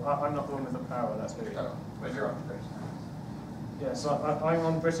here, but I'm not the one with the power, that's good. Oh, but you're on British time. Yeah, so I'm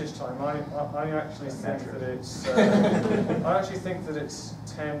on British time. I actually think that it's I actually think that it's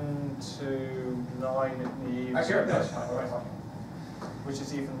 10 to 9 in the evening. Actually, you're British time. What am I talking? Which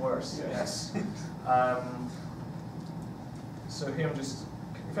is even worse. Yes. So here I'm just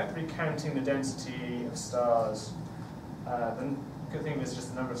effectively counting the density of stars. The good thing is just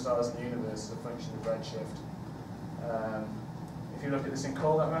the number of stars in the universe is a function of redshift. If you look at this in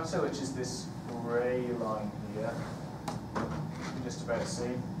cold dark matter, which is this grey line here, you can just about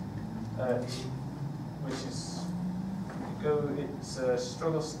see, which is it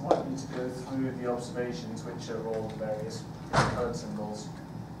struggles slightly to go through the observations, which are all various colored symbols.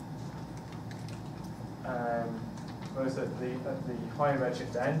 Both at the high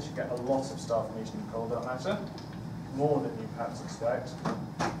redshift end, you get a lot of star formation in cold dark matter, more than you perhaps expect,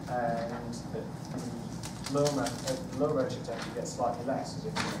 and at the low redshift end, you get slightly less, as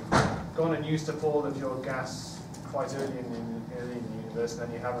if you've gone and used up all of your gas quite early in the universe, and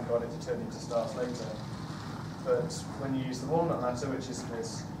then you haven't got it to turn into stars later. But when you use the warm dark matter, which is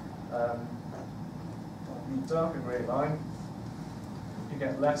this darker grey line, you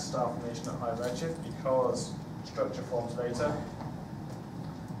get less star formation at high redshift because structure forms later.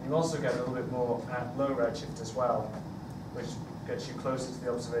 You also get a little bit more at low redshift as well, which gets you closer to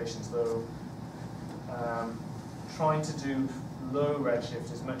the observations, though trying to do low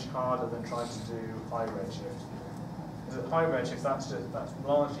redshift is much harder than trying to do high redshift. Because at high redshift, that's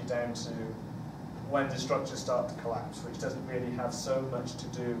largely down to when the structures start to collapse, which doesn't really have so much to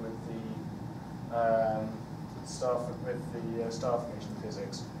do with the star formation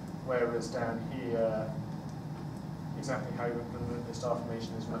physics. Whereas down here, exactly how you implement the star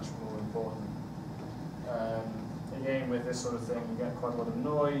formation is much more important. Again, with this sort of thing, you get quite a lot of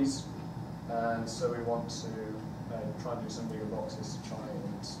noise, and so we want to try and do some bigger boxes to try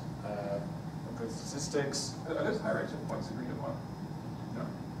and improve statistics. Are those high redshift points agreed upon? No.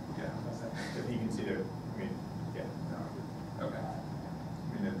 Yeah. If you can see the, I mean, yeah. No. Okay.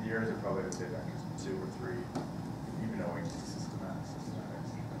 I mean, the errors are probably the same factors 2 or 3, even knowing it's systematics.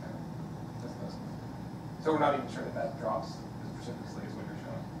 Okay. That's nice. So we're not even sure that drops as precipitously as what you're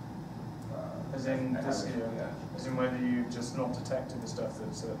showing. As in this here, yeah. as in whether you just not detected the stuff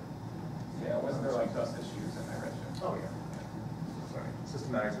that's Yeah, wasn't there like dust issues in high redshift? Oh, yeah. Sorry.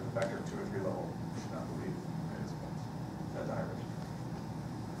 Systematics with a factor of 2 or 3 level, you should not believe it's points. That's high redshift.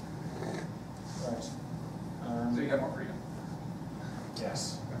 right. So you have more freedom.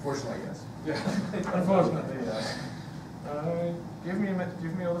 Yes. Unfortunately, yes. Yeah. Unfortunately, yes. Give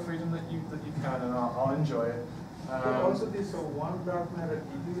me all the freedom that you can, and I'll enjoy it. Also, this one dark matter,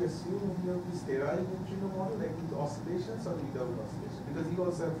 did you assume you have the sterile neutrino model, like with oscillations or without oscillations? Because you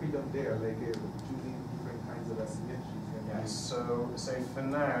also have freedom there, like choosing different kinds of asymmetries. Yes. So for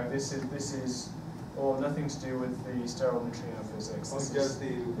now, this is all nothing to do with the sterile neutrino physics.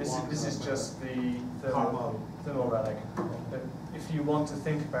 This is just the thermal relic. If you want to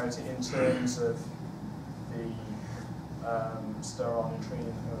think about it in terms of the sterile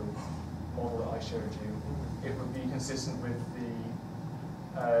neutrino model that I showed you, it would be consistent with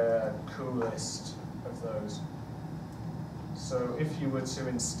the coolest of those. So if you were to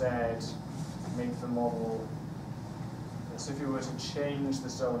instead make the model, so if you were to change the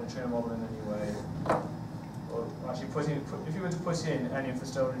sterile neutrino model in any way, or actually if you were to put in any of the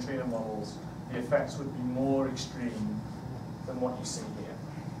sterile neutrino models, the effects would be more extreme than what you see here.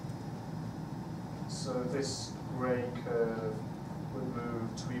 So this grey curve would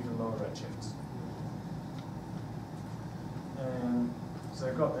move to even lower redshifts. So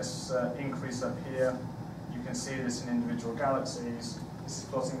I've got this increase up here. You can see this in individual galaxies. This is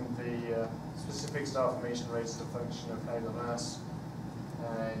plotting the specific star formation rates as a function of halo mass.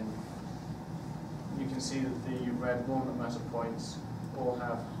 And you can see that the red walnut matter points all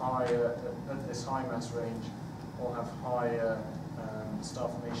have higher, at this high mass range, all have higher star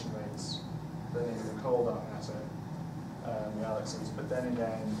formation rates than in the cold dark matter galaxies. But then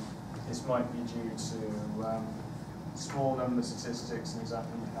again, this might be due to small number statistics and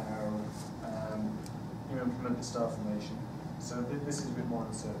exactly how you implement the star formation. So this is a bit more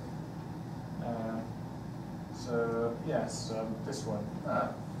uncertain. So yes, this one.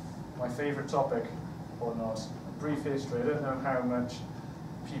 My favourite topic, or not. A brief history. I don't know how much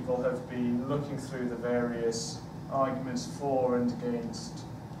people have been looking through the various arguments for and against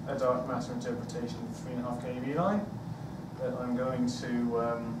a dark matter interpretation of the 3.5 keV line. But I'm going to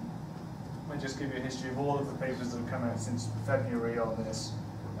I'll just give you a history of all of the papers that have come out since February on this,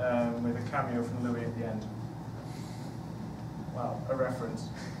 with a cameo from Louis at the end. Wow, a reference.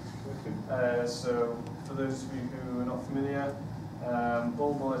 So, for those of you who are not familiar,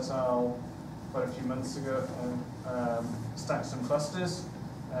 Lovell et al. Quite a few months ago stacked some clusters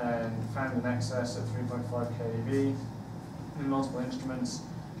and found an excess at 3.5 keV in multiple instruments,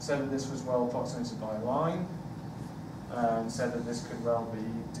 said that this was well approximated by line, and said that this could well be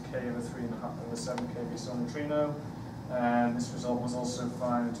decay of a 3.5 over 7 keV star neutrino. And this result was also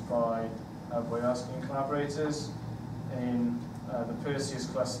found by Boyarsky and collaborators in the Perseus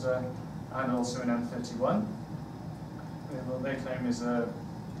cluster and also in M31. What they claim is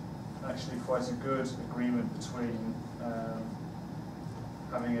actually quite a good agreement between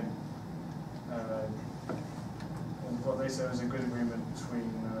having what they say was a good agreement between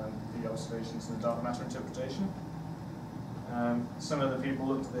the observations and the dark matter interpretation. Some of the people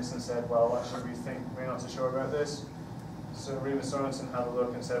looked at this and said, well, actually we're not so sure about this. So Reema Sorensen had a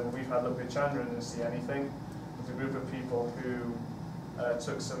look and said, well, we've had a look at Chandra and didn't see anything. With a group of people who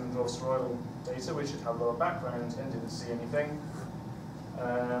took some raw sterile data, which had lower background, and didn't see anything.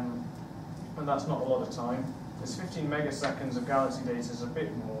 And that's not a lot of time. This 15 megaseconds of galaxy data is a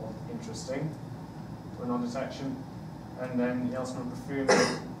bit more interesting for non-detection. And then Yeltsin and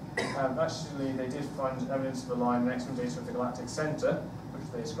Perfumi, actually they did find evidence of a line in X-ray data of the galactic center, which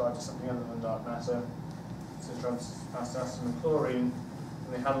they ascribed to something other than dark matter, past acid and chlorine.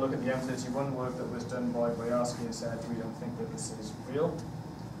 And they had a look at the M31 work that was done by Boyarsky and said, we don't think that this is real.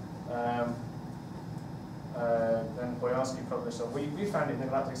 Then Boyarsky published, so we found it in the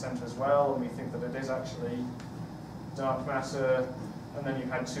galactic center as well, and we think that it is actually dark matter. And then you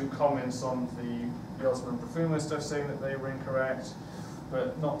had 2 comments on the Yeltsin and Profuma stuff saying that they were incorrect,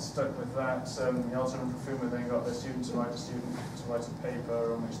 but not stuck with that. Yeltsin and Profuma then got their student to write a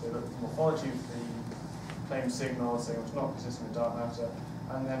paper on which they looked at the morphology of the claimed signal, saying it was not consistent with dark matter,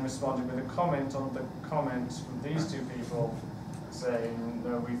 and then responded with a comment on the comments from these 2 people saying,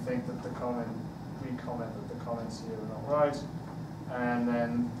 no, we think that we comment that the comments here are not right. And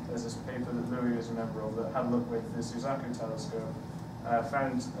then there's this paper that Louis is a member of that had a look with the Suzaku telescope,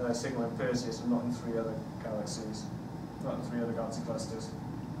 found a signal in Perseus and not in 3 other galaxies, not in 3 other galaxy clusters,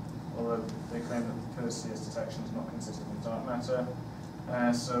 although they claim that the Perseus detection is not consistent with dark matter.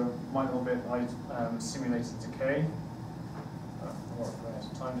 So my little bit, I simulated decay, we're out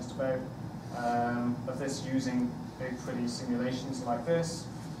of time just about, of this using big pretty simulations like this.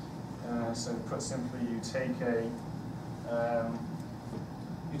 So put simply, you take an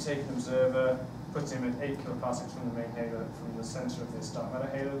observer, put him at 8 kiloparsecs from the main halo, from the center of this dark matter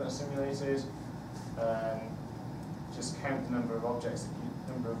halo that's simulated. Just count the number of objects,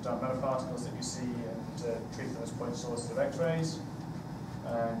 number of dark matter particles that you see, and treat them as point sources of X-rays.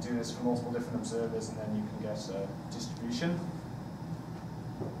 And do this for multiple different observers, and then you can get a distribution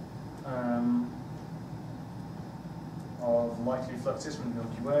of likely fluxes from the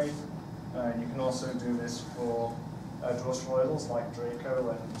Milky Way. You can also do this for draw toroidals like Draco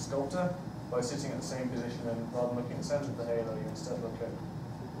and Sculptor by sitting at the same position, and rather than looking at the center of the halo, you instead look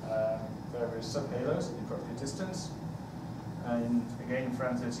at various subhalos at the appropriate distance. And again, for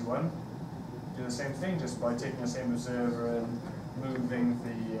M31, do the same thing just by taking the same observer and moving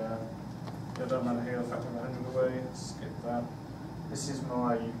the dark matter halo factor of 100 away. Skip that. This is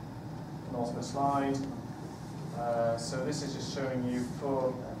my penultimate slide. So this is just showing you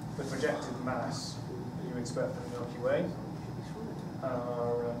for the projected mass that you expect from the Milky Way,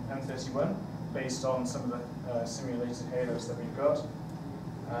 M31, based on some of the simulated halos that we've got.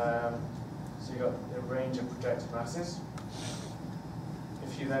 So you've got a range of projected masses.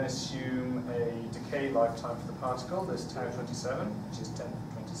 If you then assume a decay lifetime for the particle, this tau 27, which is 10 to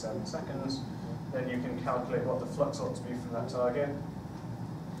 27 seconds, then you can calculate what the flux ought to be from that target.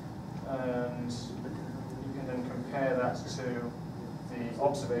 And you can then compare that to the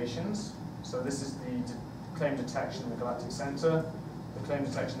observations. So this is the claimed detection in the galactic center, the claimed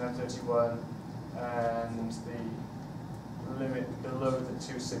detection M31, and the limit below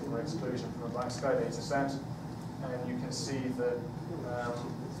the 2 sigma exclusion from a black sky data set. And you can see that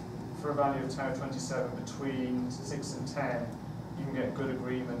for a value of tau 27 between 6 and 10, you can get good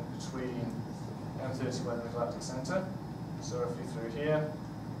agreement between M31 and the galactic center. So roughly through here.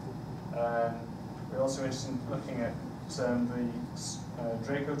 We're also interested in looking at the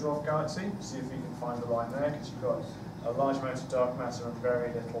Draco dwarf galaxy, see if we can find the line there, because you've got a large amount of dark matter and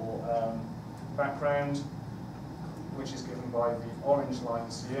very little background, which is given by the orange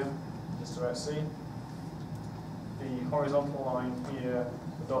lines here, just about C. The horizontal line here,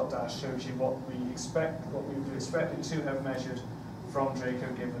 the dot dash, shows you what we would expect it to have measured from Draco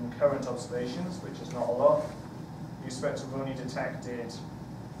given current observations, which is not a lot. You expect to have only detected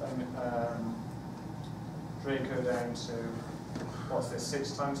Draco down to, what's this,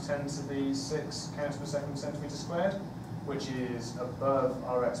 6 times 10 to the 6 counts per second centimeter squared, which is above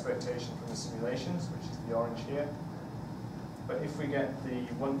our expectation from the simulations, which is the orange here. But if we get the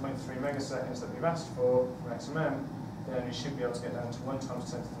 1.3 megaseconds that we've asked for from XMM, then we should be able to get down to 1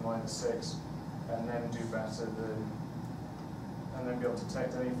 times 10 to the minus 6, and then do better than, and then be able to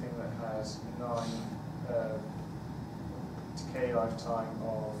detect anything that has 9 decay lifetime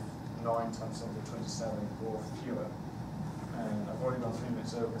of 9 times 10 to the 27 or fewer. And I've already gone 3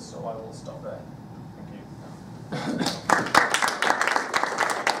 minutes over, so I will stop there. Thank you.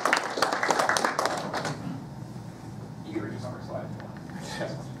 You can read the summary slide.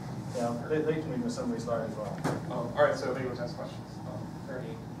 Yeah, they can read the summary slide as well. All right, so if anyone has questions. Are there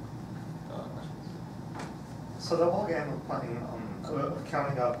any questions? So the whole game of playing, of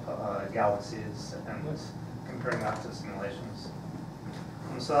counting up galaxies and comparing that to simulations.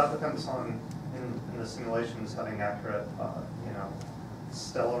 So that depends on, in the simulations, having accurate,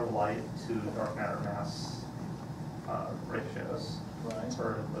 stellar light to dark matter mass ratios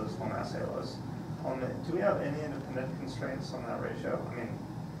for those low mass halos. Do we have any independent constraints on that ratio? I mean,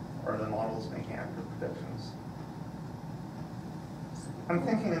 are the models making accurate predictions? I'm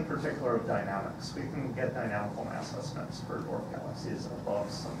thinking in particular of dynamics. We can get dynamical mass estimates for dwarf galaxies above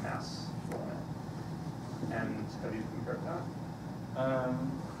some mass limit. And have you compared that?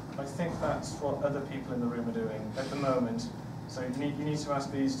 I think that's what other people in the room are doing at the moment. So you need to ask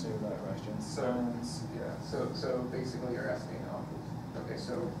these two that questions. So basically you're asking, okay,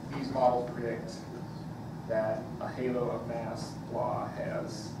 so these models predict that a halo of mass, blah,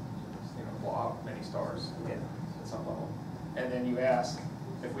 has, blah, many stars at some level. And then you ask,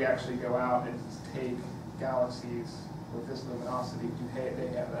 if we actually go out and take galaxies with this luminosity, do they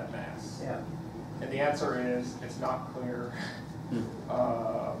have that mass? Yeah. And the answer is, it's not clear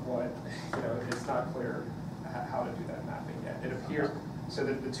it's not clear how to do that mapping yet. It appears, so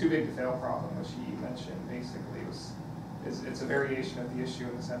that the too big to fail problem, which he mentioned, basically it's a variation of the issue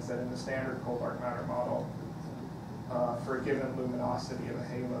in the sense that in the standard cold dark matter model, for a given luminosity of a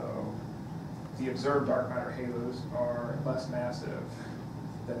halo, the observed dark matter halos are less massive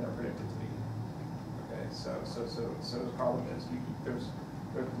than they're predicted to be. Okay, so the problem is there's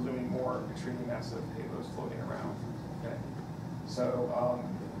looming more extremely massive halos floating around. Okay, so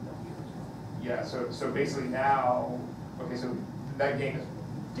so basically now, okay, so that game is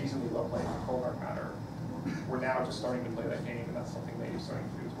decently well played for cold dark matter. We're now just starting to play that game, and that's something that you're starting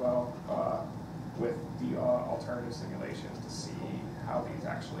to do as well with the alternative simulations to see how these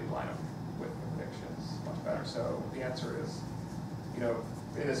actually line up with the predictions much better. So the answer is, in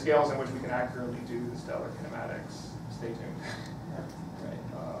the scales in which we can accurately do the stellar kinematics, stay tuned. Right?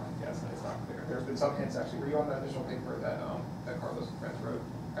 Yes, it's not clear. There's been some hints actually. Were you on that initial paper that Carlos and friends wrote?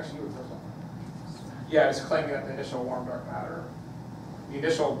 Actually, you were the first one. Yeah, it's claiming that the initial warm dark matter, the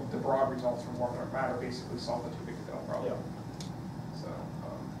broad results from warm dark matter basically solve the too big to fail problem. Yeah. So,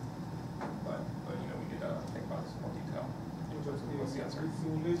 but we could think about this in more detail. What's the answer?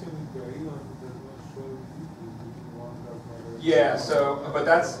 Simulation is very long, it does not show between one dark matter. Yeah, but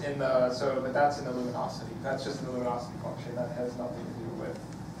that's in the luminosity. That's just in the luminosity function. That has nothing to do with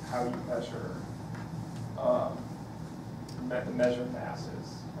how you measure the measured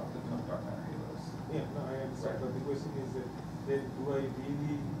masses of the dark matter halos. Yeah, no, I understand, but the question is that then do I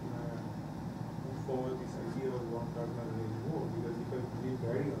really move forward this idea of one dark matter anymore? Because if I believe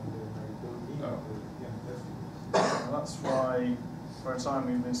very on them, I don't need that's the question. That's why, for a time,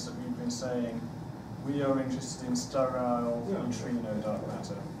 we've been saying we are interested in sterile neutrino dark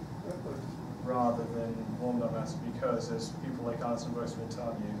matter rather than warm dark matter, because as people like Alison Brooks will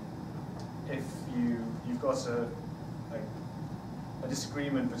tell you, if you've got a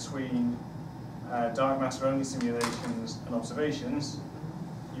disagreement between dark matter only simulations and observations,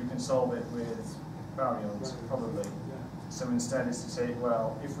 you can solve it with baryons, probably. So instead is to say,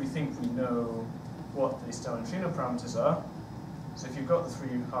 well, if we think we know what the stellar neutrino parameters are, so if you've got the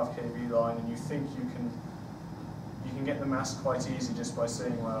 3.5 kV line and you think you can get the mass quite easy just by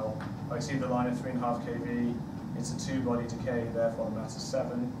saying, well, I see the line at 3.5 kV, it's a two-body decay, therefore the mass is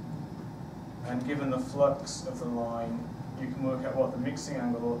 7. And given the flux of the line, you can work out what the mixing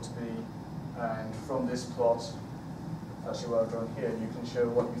angle ought to be, and from this plot, actually what I've drawn here, you can show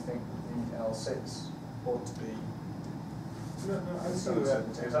what you think the L6 ought to be. No, I see that.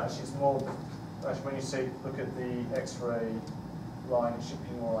 It's more, when you say look at the X-ray line, it should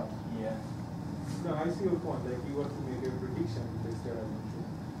be more like here. No, I see your point, like you want to make a prediction with the sterile neutrino.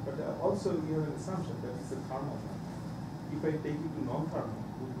 But also you have an assumption that it's a thermal one. If I take it to non-thermal,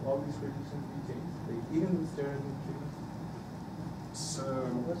 would all these predictions be changed? Like even with sterile neutrino? So,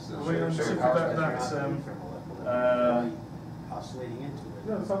 oscillating into it.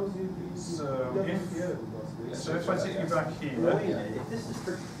 No, suppose you so if I take you back here. Wait a minute, if this is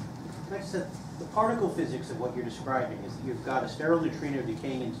like I said, the particle physics of what you're describing is that you've got a sterile neutrino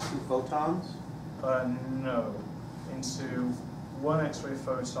decaying into 2 photons? No, into one X-ray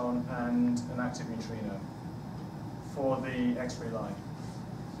photon and an active neutrino for the X-ray line.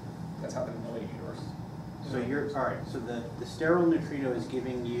 That's happened in the late universe. So so the sterile neutrino is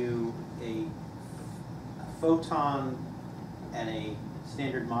giving you a photon and a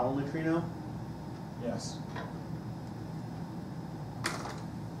standard model neutrino? Yes.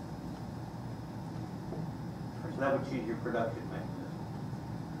 So that would change your production mechanism.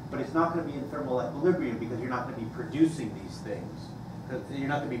 But it's not going to be in thermal equilibrium because you're not going to be producing these things. Because you're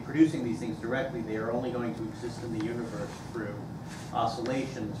not going to be producing these things directly. They are only going to exist in the universe through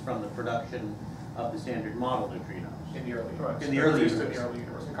oscillations from the production of the standard model neutrinos. In the early universe. In the early universe. In the early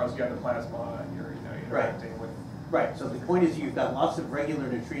universe, because you have the plasma and you're interacting with. Right, so the point is you've got lots of regular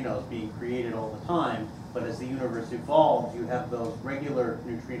neutrinos being created all the time, but as the universe evolves, you have those regular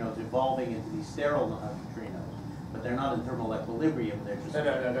neutrinos evolving into these sterile neutrinos. But they're not in thermal equilibrium, they're just... No,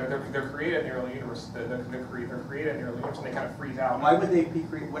 they're created in the early universe. They're created in the early universe and they kind of freeze out. Why would they be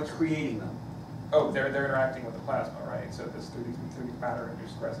what's creating them? Oh, they're interacting with the plasma, right? So this through these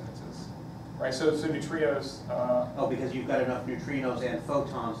matter-induced resonances. Right, so neutrinos... oh, because you've got enough neutrinos and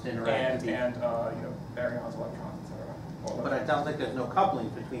photons to interact with and baryons, electrons, etc. But it sounds like there's no coupling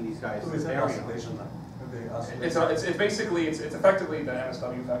between these guys. So is that Baryon. oscillation then? It's basically, it's effectively the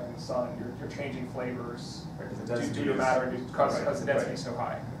MSW effect in the sun. You're changing flavors due to matter because the density is so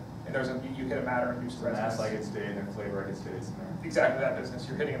high. And there's you hit a matter-induced The resonance. mass I get state and then flavor I get states in there. Exactly that business.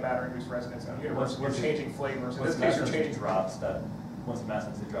 You're hitting a matter-induced resonance in the universe. You're changing flavors. In this case, you're changing. Drops that, once the mass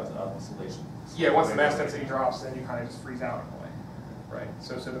density drops, that oscillation. Yeah, once the mass density drops, then you kind of just freeze out in a way, right?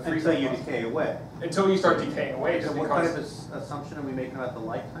 So the freeze Until you decay away. until you start decaying away. Just So what kind of because assumption are we making about the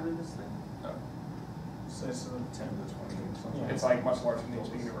lifetime of this thing? So it's sort of 10 to the 20 or something. it's like much larger than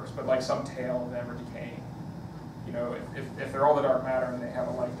the universe, but like some tail of them are decaying. You know, if they're all the dark matter and they have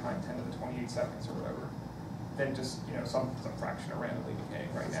a lifetime 10 to the 28 seconds or whatever, then just some fraction are randomly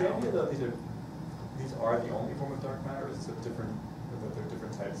decaying right Is the now. idea that these are the only form of dark matter, or is it different, that they're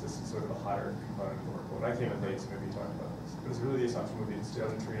different types? This is sort of a higher component of the workload. I came in late, so maybe talking about this. But it's really the assumption would be that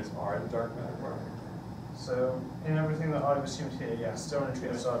sterile neutrinos are the dark matter part. So in everything that I've assumed here, yes, sterile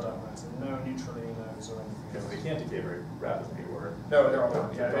neutrinos are dark matter, no neutralinos or anything Because else. they can't decay very rapidly, or No, they're all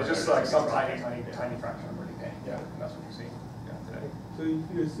dark. Yeah, Dark it's just matter like some is tiny dark. fraction of them are decaying. Yeah, and that's what you see today. So if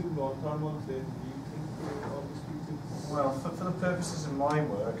you assume non-thermal, then do you think all these features? Well, for the purposes of my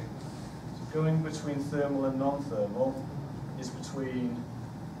work, going between thermal and non-thermal is between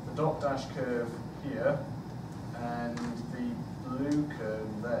the dot dash curve here and the blue curve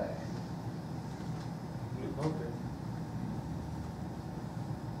there. Okay.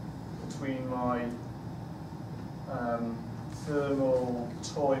 Between my thermal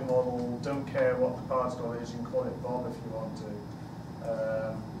toy model, don't care what the particle is, you can call it Bob if you want to.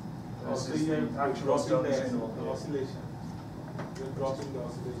 This So is you're the actual dropping the signal here. oscillation. You're dropping the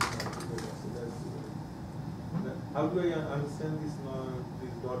oscillation. So how do I understand this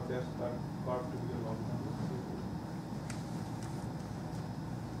dot dash part to be a non-thermal?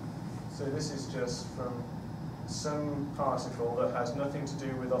 So this is just from some particle that has nothing to do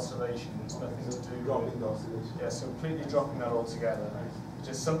with oscillations, nothing to do Dropping with... the oscillation. Yes, completely dropping that altogether.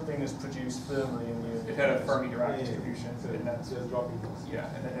 Just something that's produced thermally in the... It had a Fermi-Dirac Yeah, yeah. distribution, So and that's just dropping the oscillation.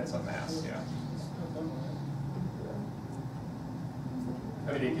 yeah, and then had some mass. Yeah.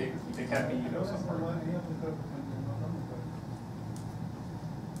 I mean, it can be some part.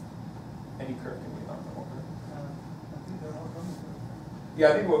 Any curve can be a non-thermal curve. Yeah,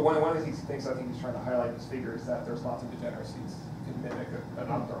 I think one of the things I think he's trying to highlight in this figure is that there's lots of degeneracies. You can mimic a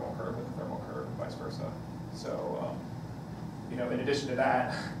non-thermal curve with a thermal curve and vice versa. So, in addition to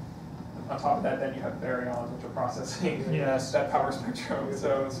that, on top of that, then you have baryons which are processing Yes. that power spectrum.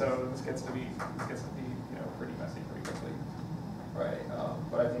 So this gets to be pretty messy pretty quickly, right?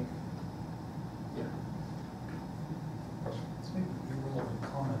 But I think, yeah. Question? It's maybe an irrelevant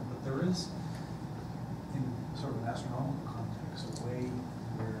comment, but there is, in sort of an astronomical context, a way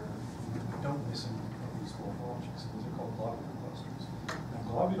where you don't miss any of these morphologies. Those are called globular clusters. Now,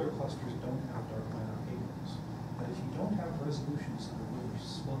 globular clusters don't have dark matter halos, but if you don't have resolutions that are really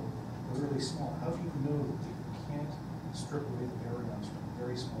slow or really small, how do you know that you can't strip away the baryons from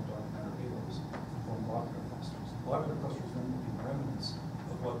very small dark matter halos and form globular clusters? Globular clusters then would be remnants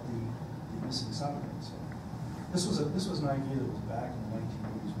of what the missing subunits are. This was an idea that was back in the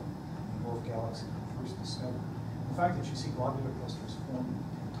 1980s when dwarf galaxies were first discovered. The fact that you see globular clusters form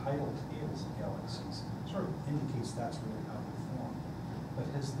in tidal tails of galaxies sort of indicates that's really how they form. But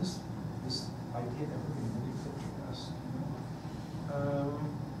has this idea ever been really put to rest?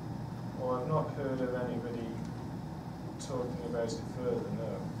 Well, I've not heard of anybody talking about it further,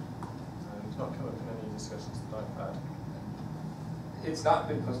 no. It's not come up in any discussions that I've had. It's not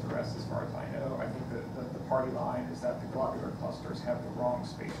been put to rest as far as I know. I think that the party line is that the globular clusters have the wrong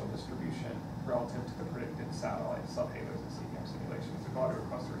spatial distribution relative to the predicted satellite subhalos and CDM simulations. The globular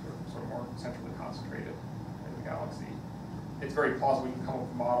clusters are sort of more centrally concentrated in the galaxy. It's very plausible you can come up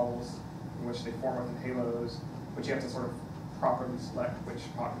with models in which they form within halos, but you have to sort of properly select which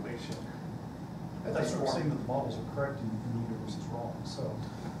population that That's they sort of saying form. that the models are correct and the universe is wrong. So,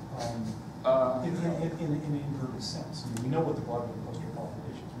 in an inverted sense, I mean, we know what the globular cluster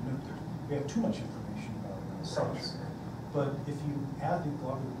populations. We have too much information about it in a sense. But if you add the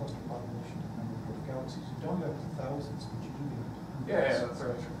globular cluster population to the number of dwarf galaxies, you don't get to thousands, but you do get to hundreds. Yeah, that's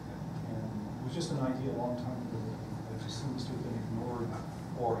very true. And it was just an idea a long time ago that just seems to have been ignored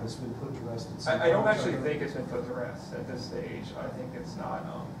or has been put to rest. I don't actually think it's been put to rest at this stage. I think it's not.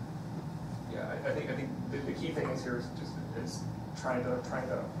 I think the key thing is here is trying to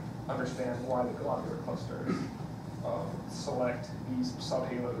understand why the globular clusters select these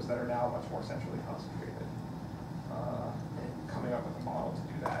subhalos that are now much more centrally concentrated, and coming up with a model to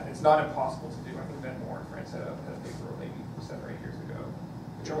do that. It's not impossible to do. I think Ben Moore and France had a paper maybe 7 or 8 years ago.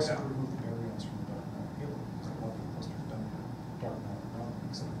 Which also remove the baryons from the dark matter halo, because the globular clusters don't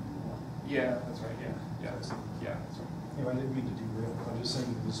Yeah, that's right, yeah, that's right. Anyway, I didn't mean to derail, but I'm just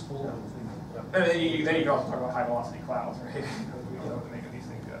saying it was full of the thing. And then you can also talk about high velocity clouds, right? Because we don't know what to make of these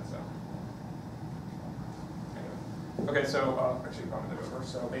things yet, so. Anyway. Okay, so actually probably that over,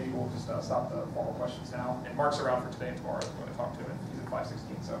 so maybe we'll just stop the formal questions now. And Mark's around for today and tomorrow, if you want to talk to him, he's at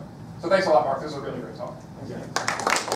 5:16, so. So thanks a lot, Mark, this was a really great talk. Okay.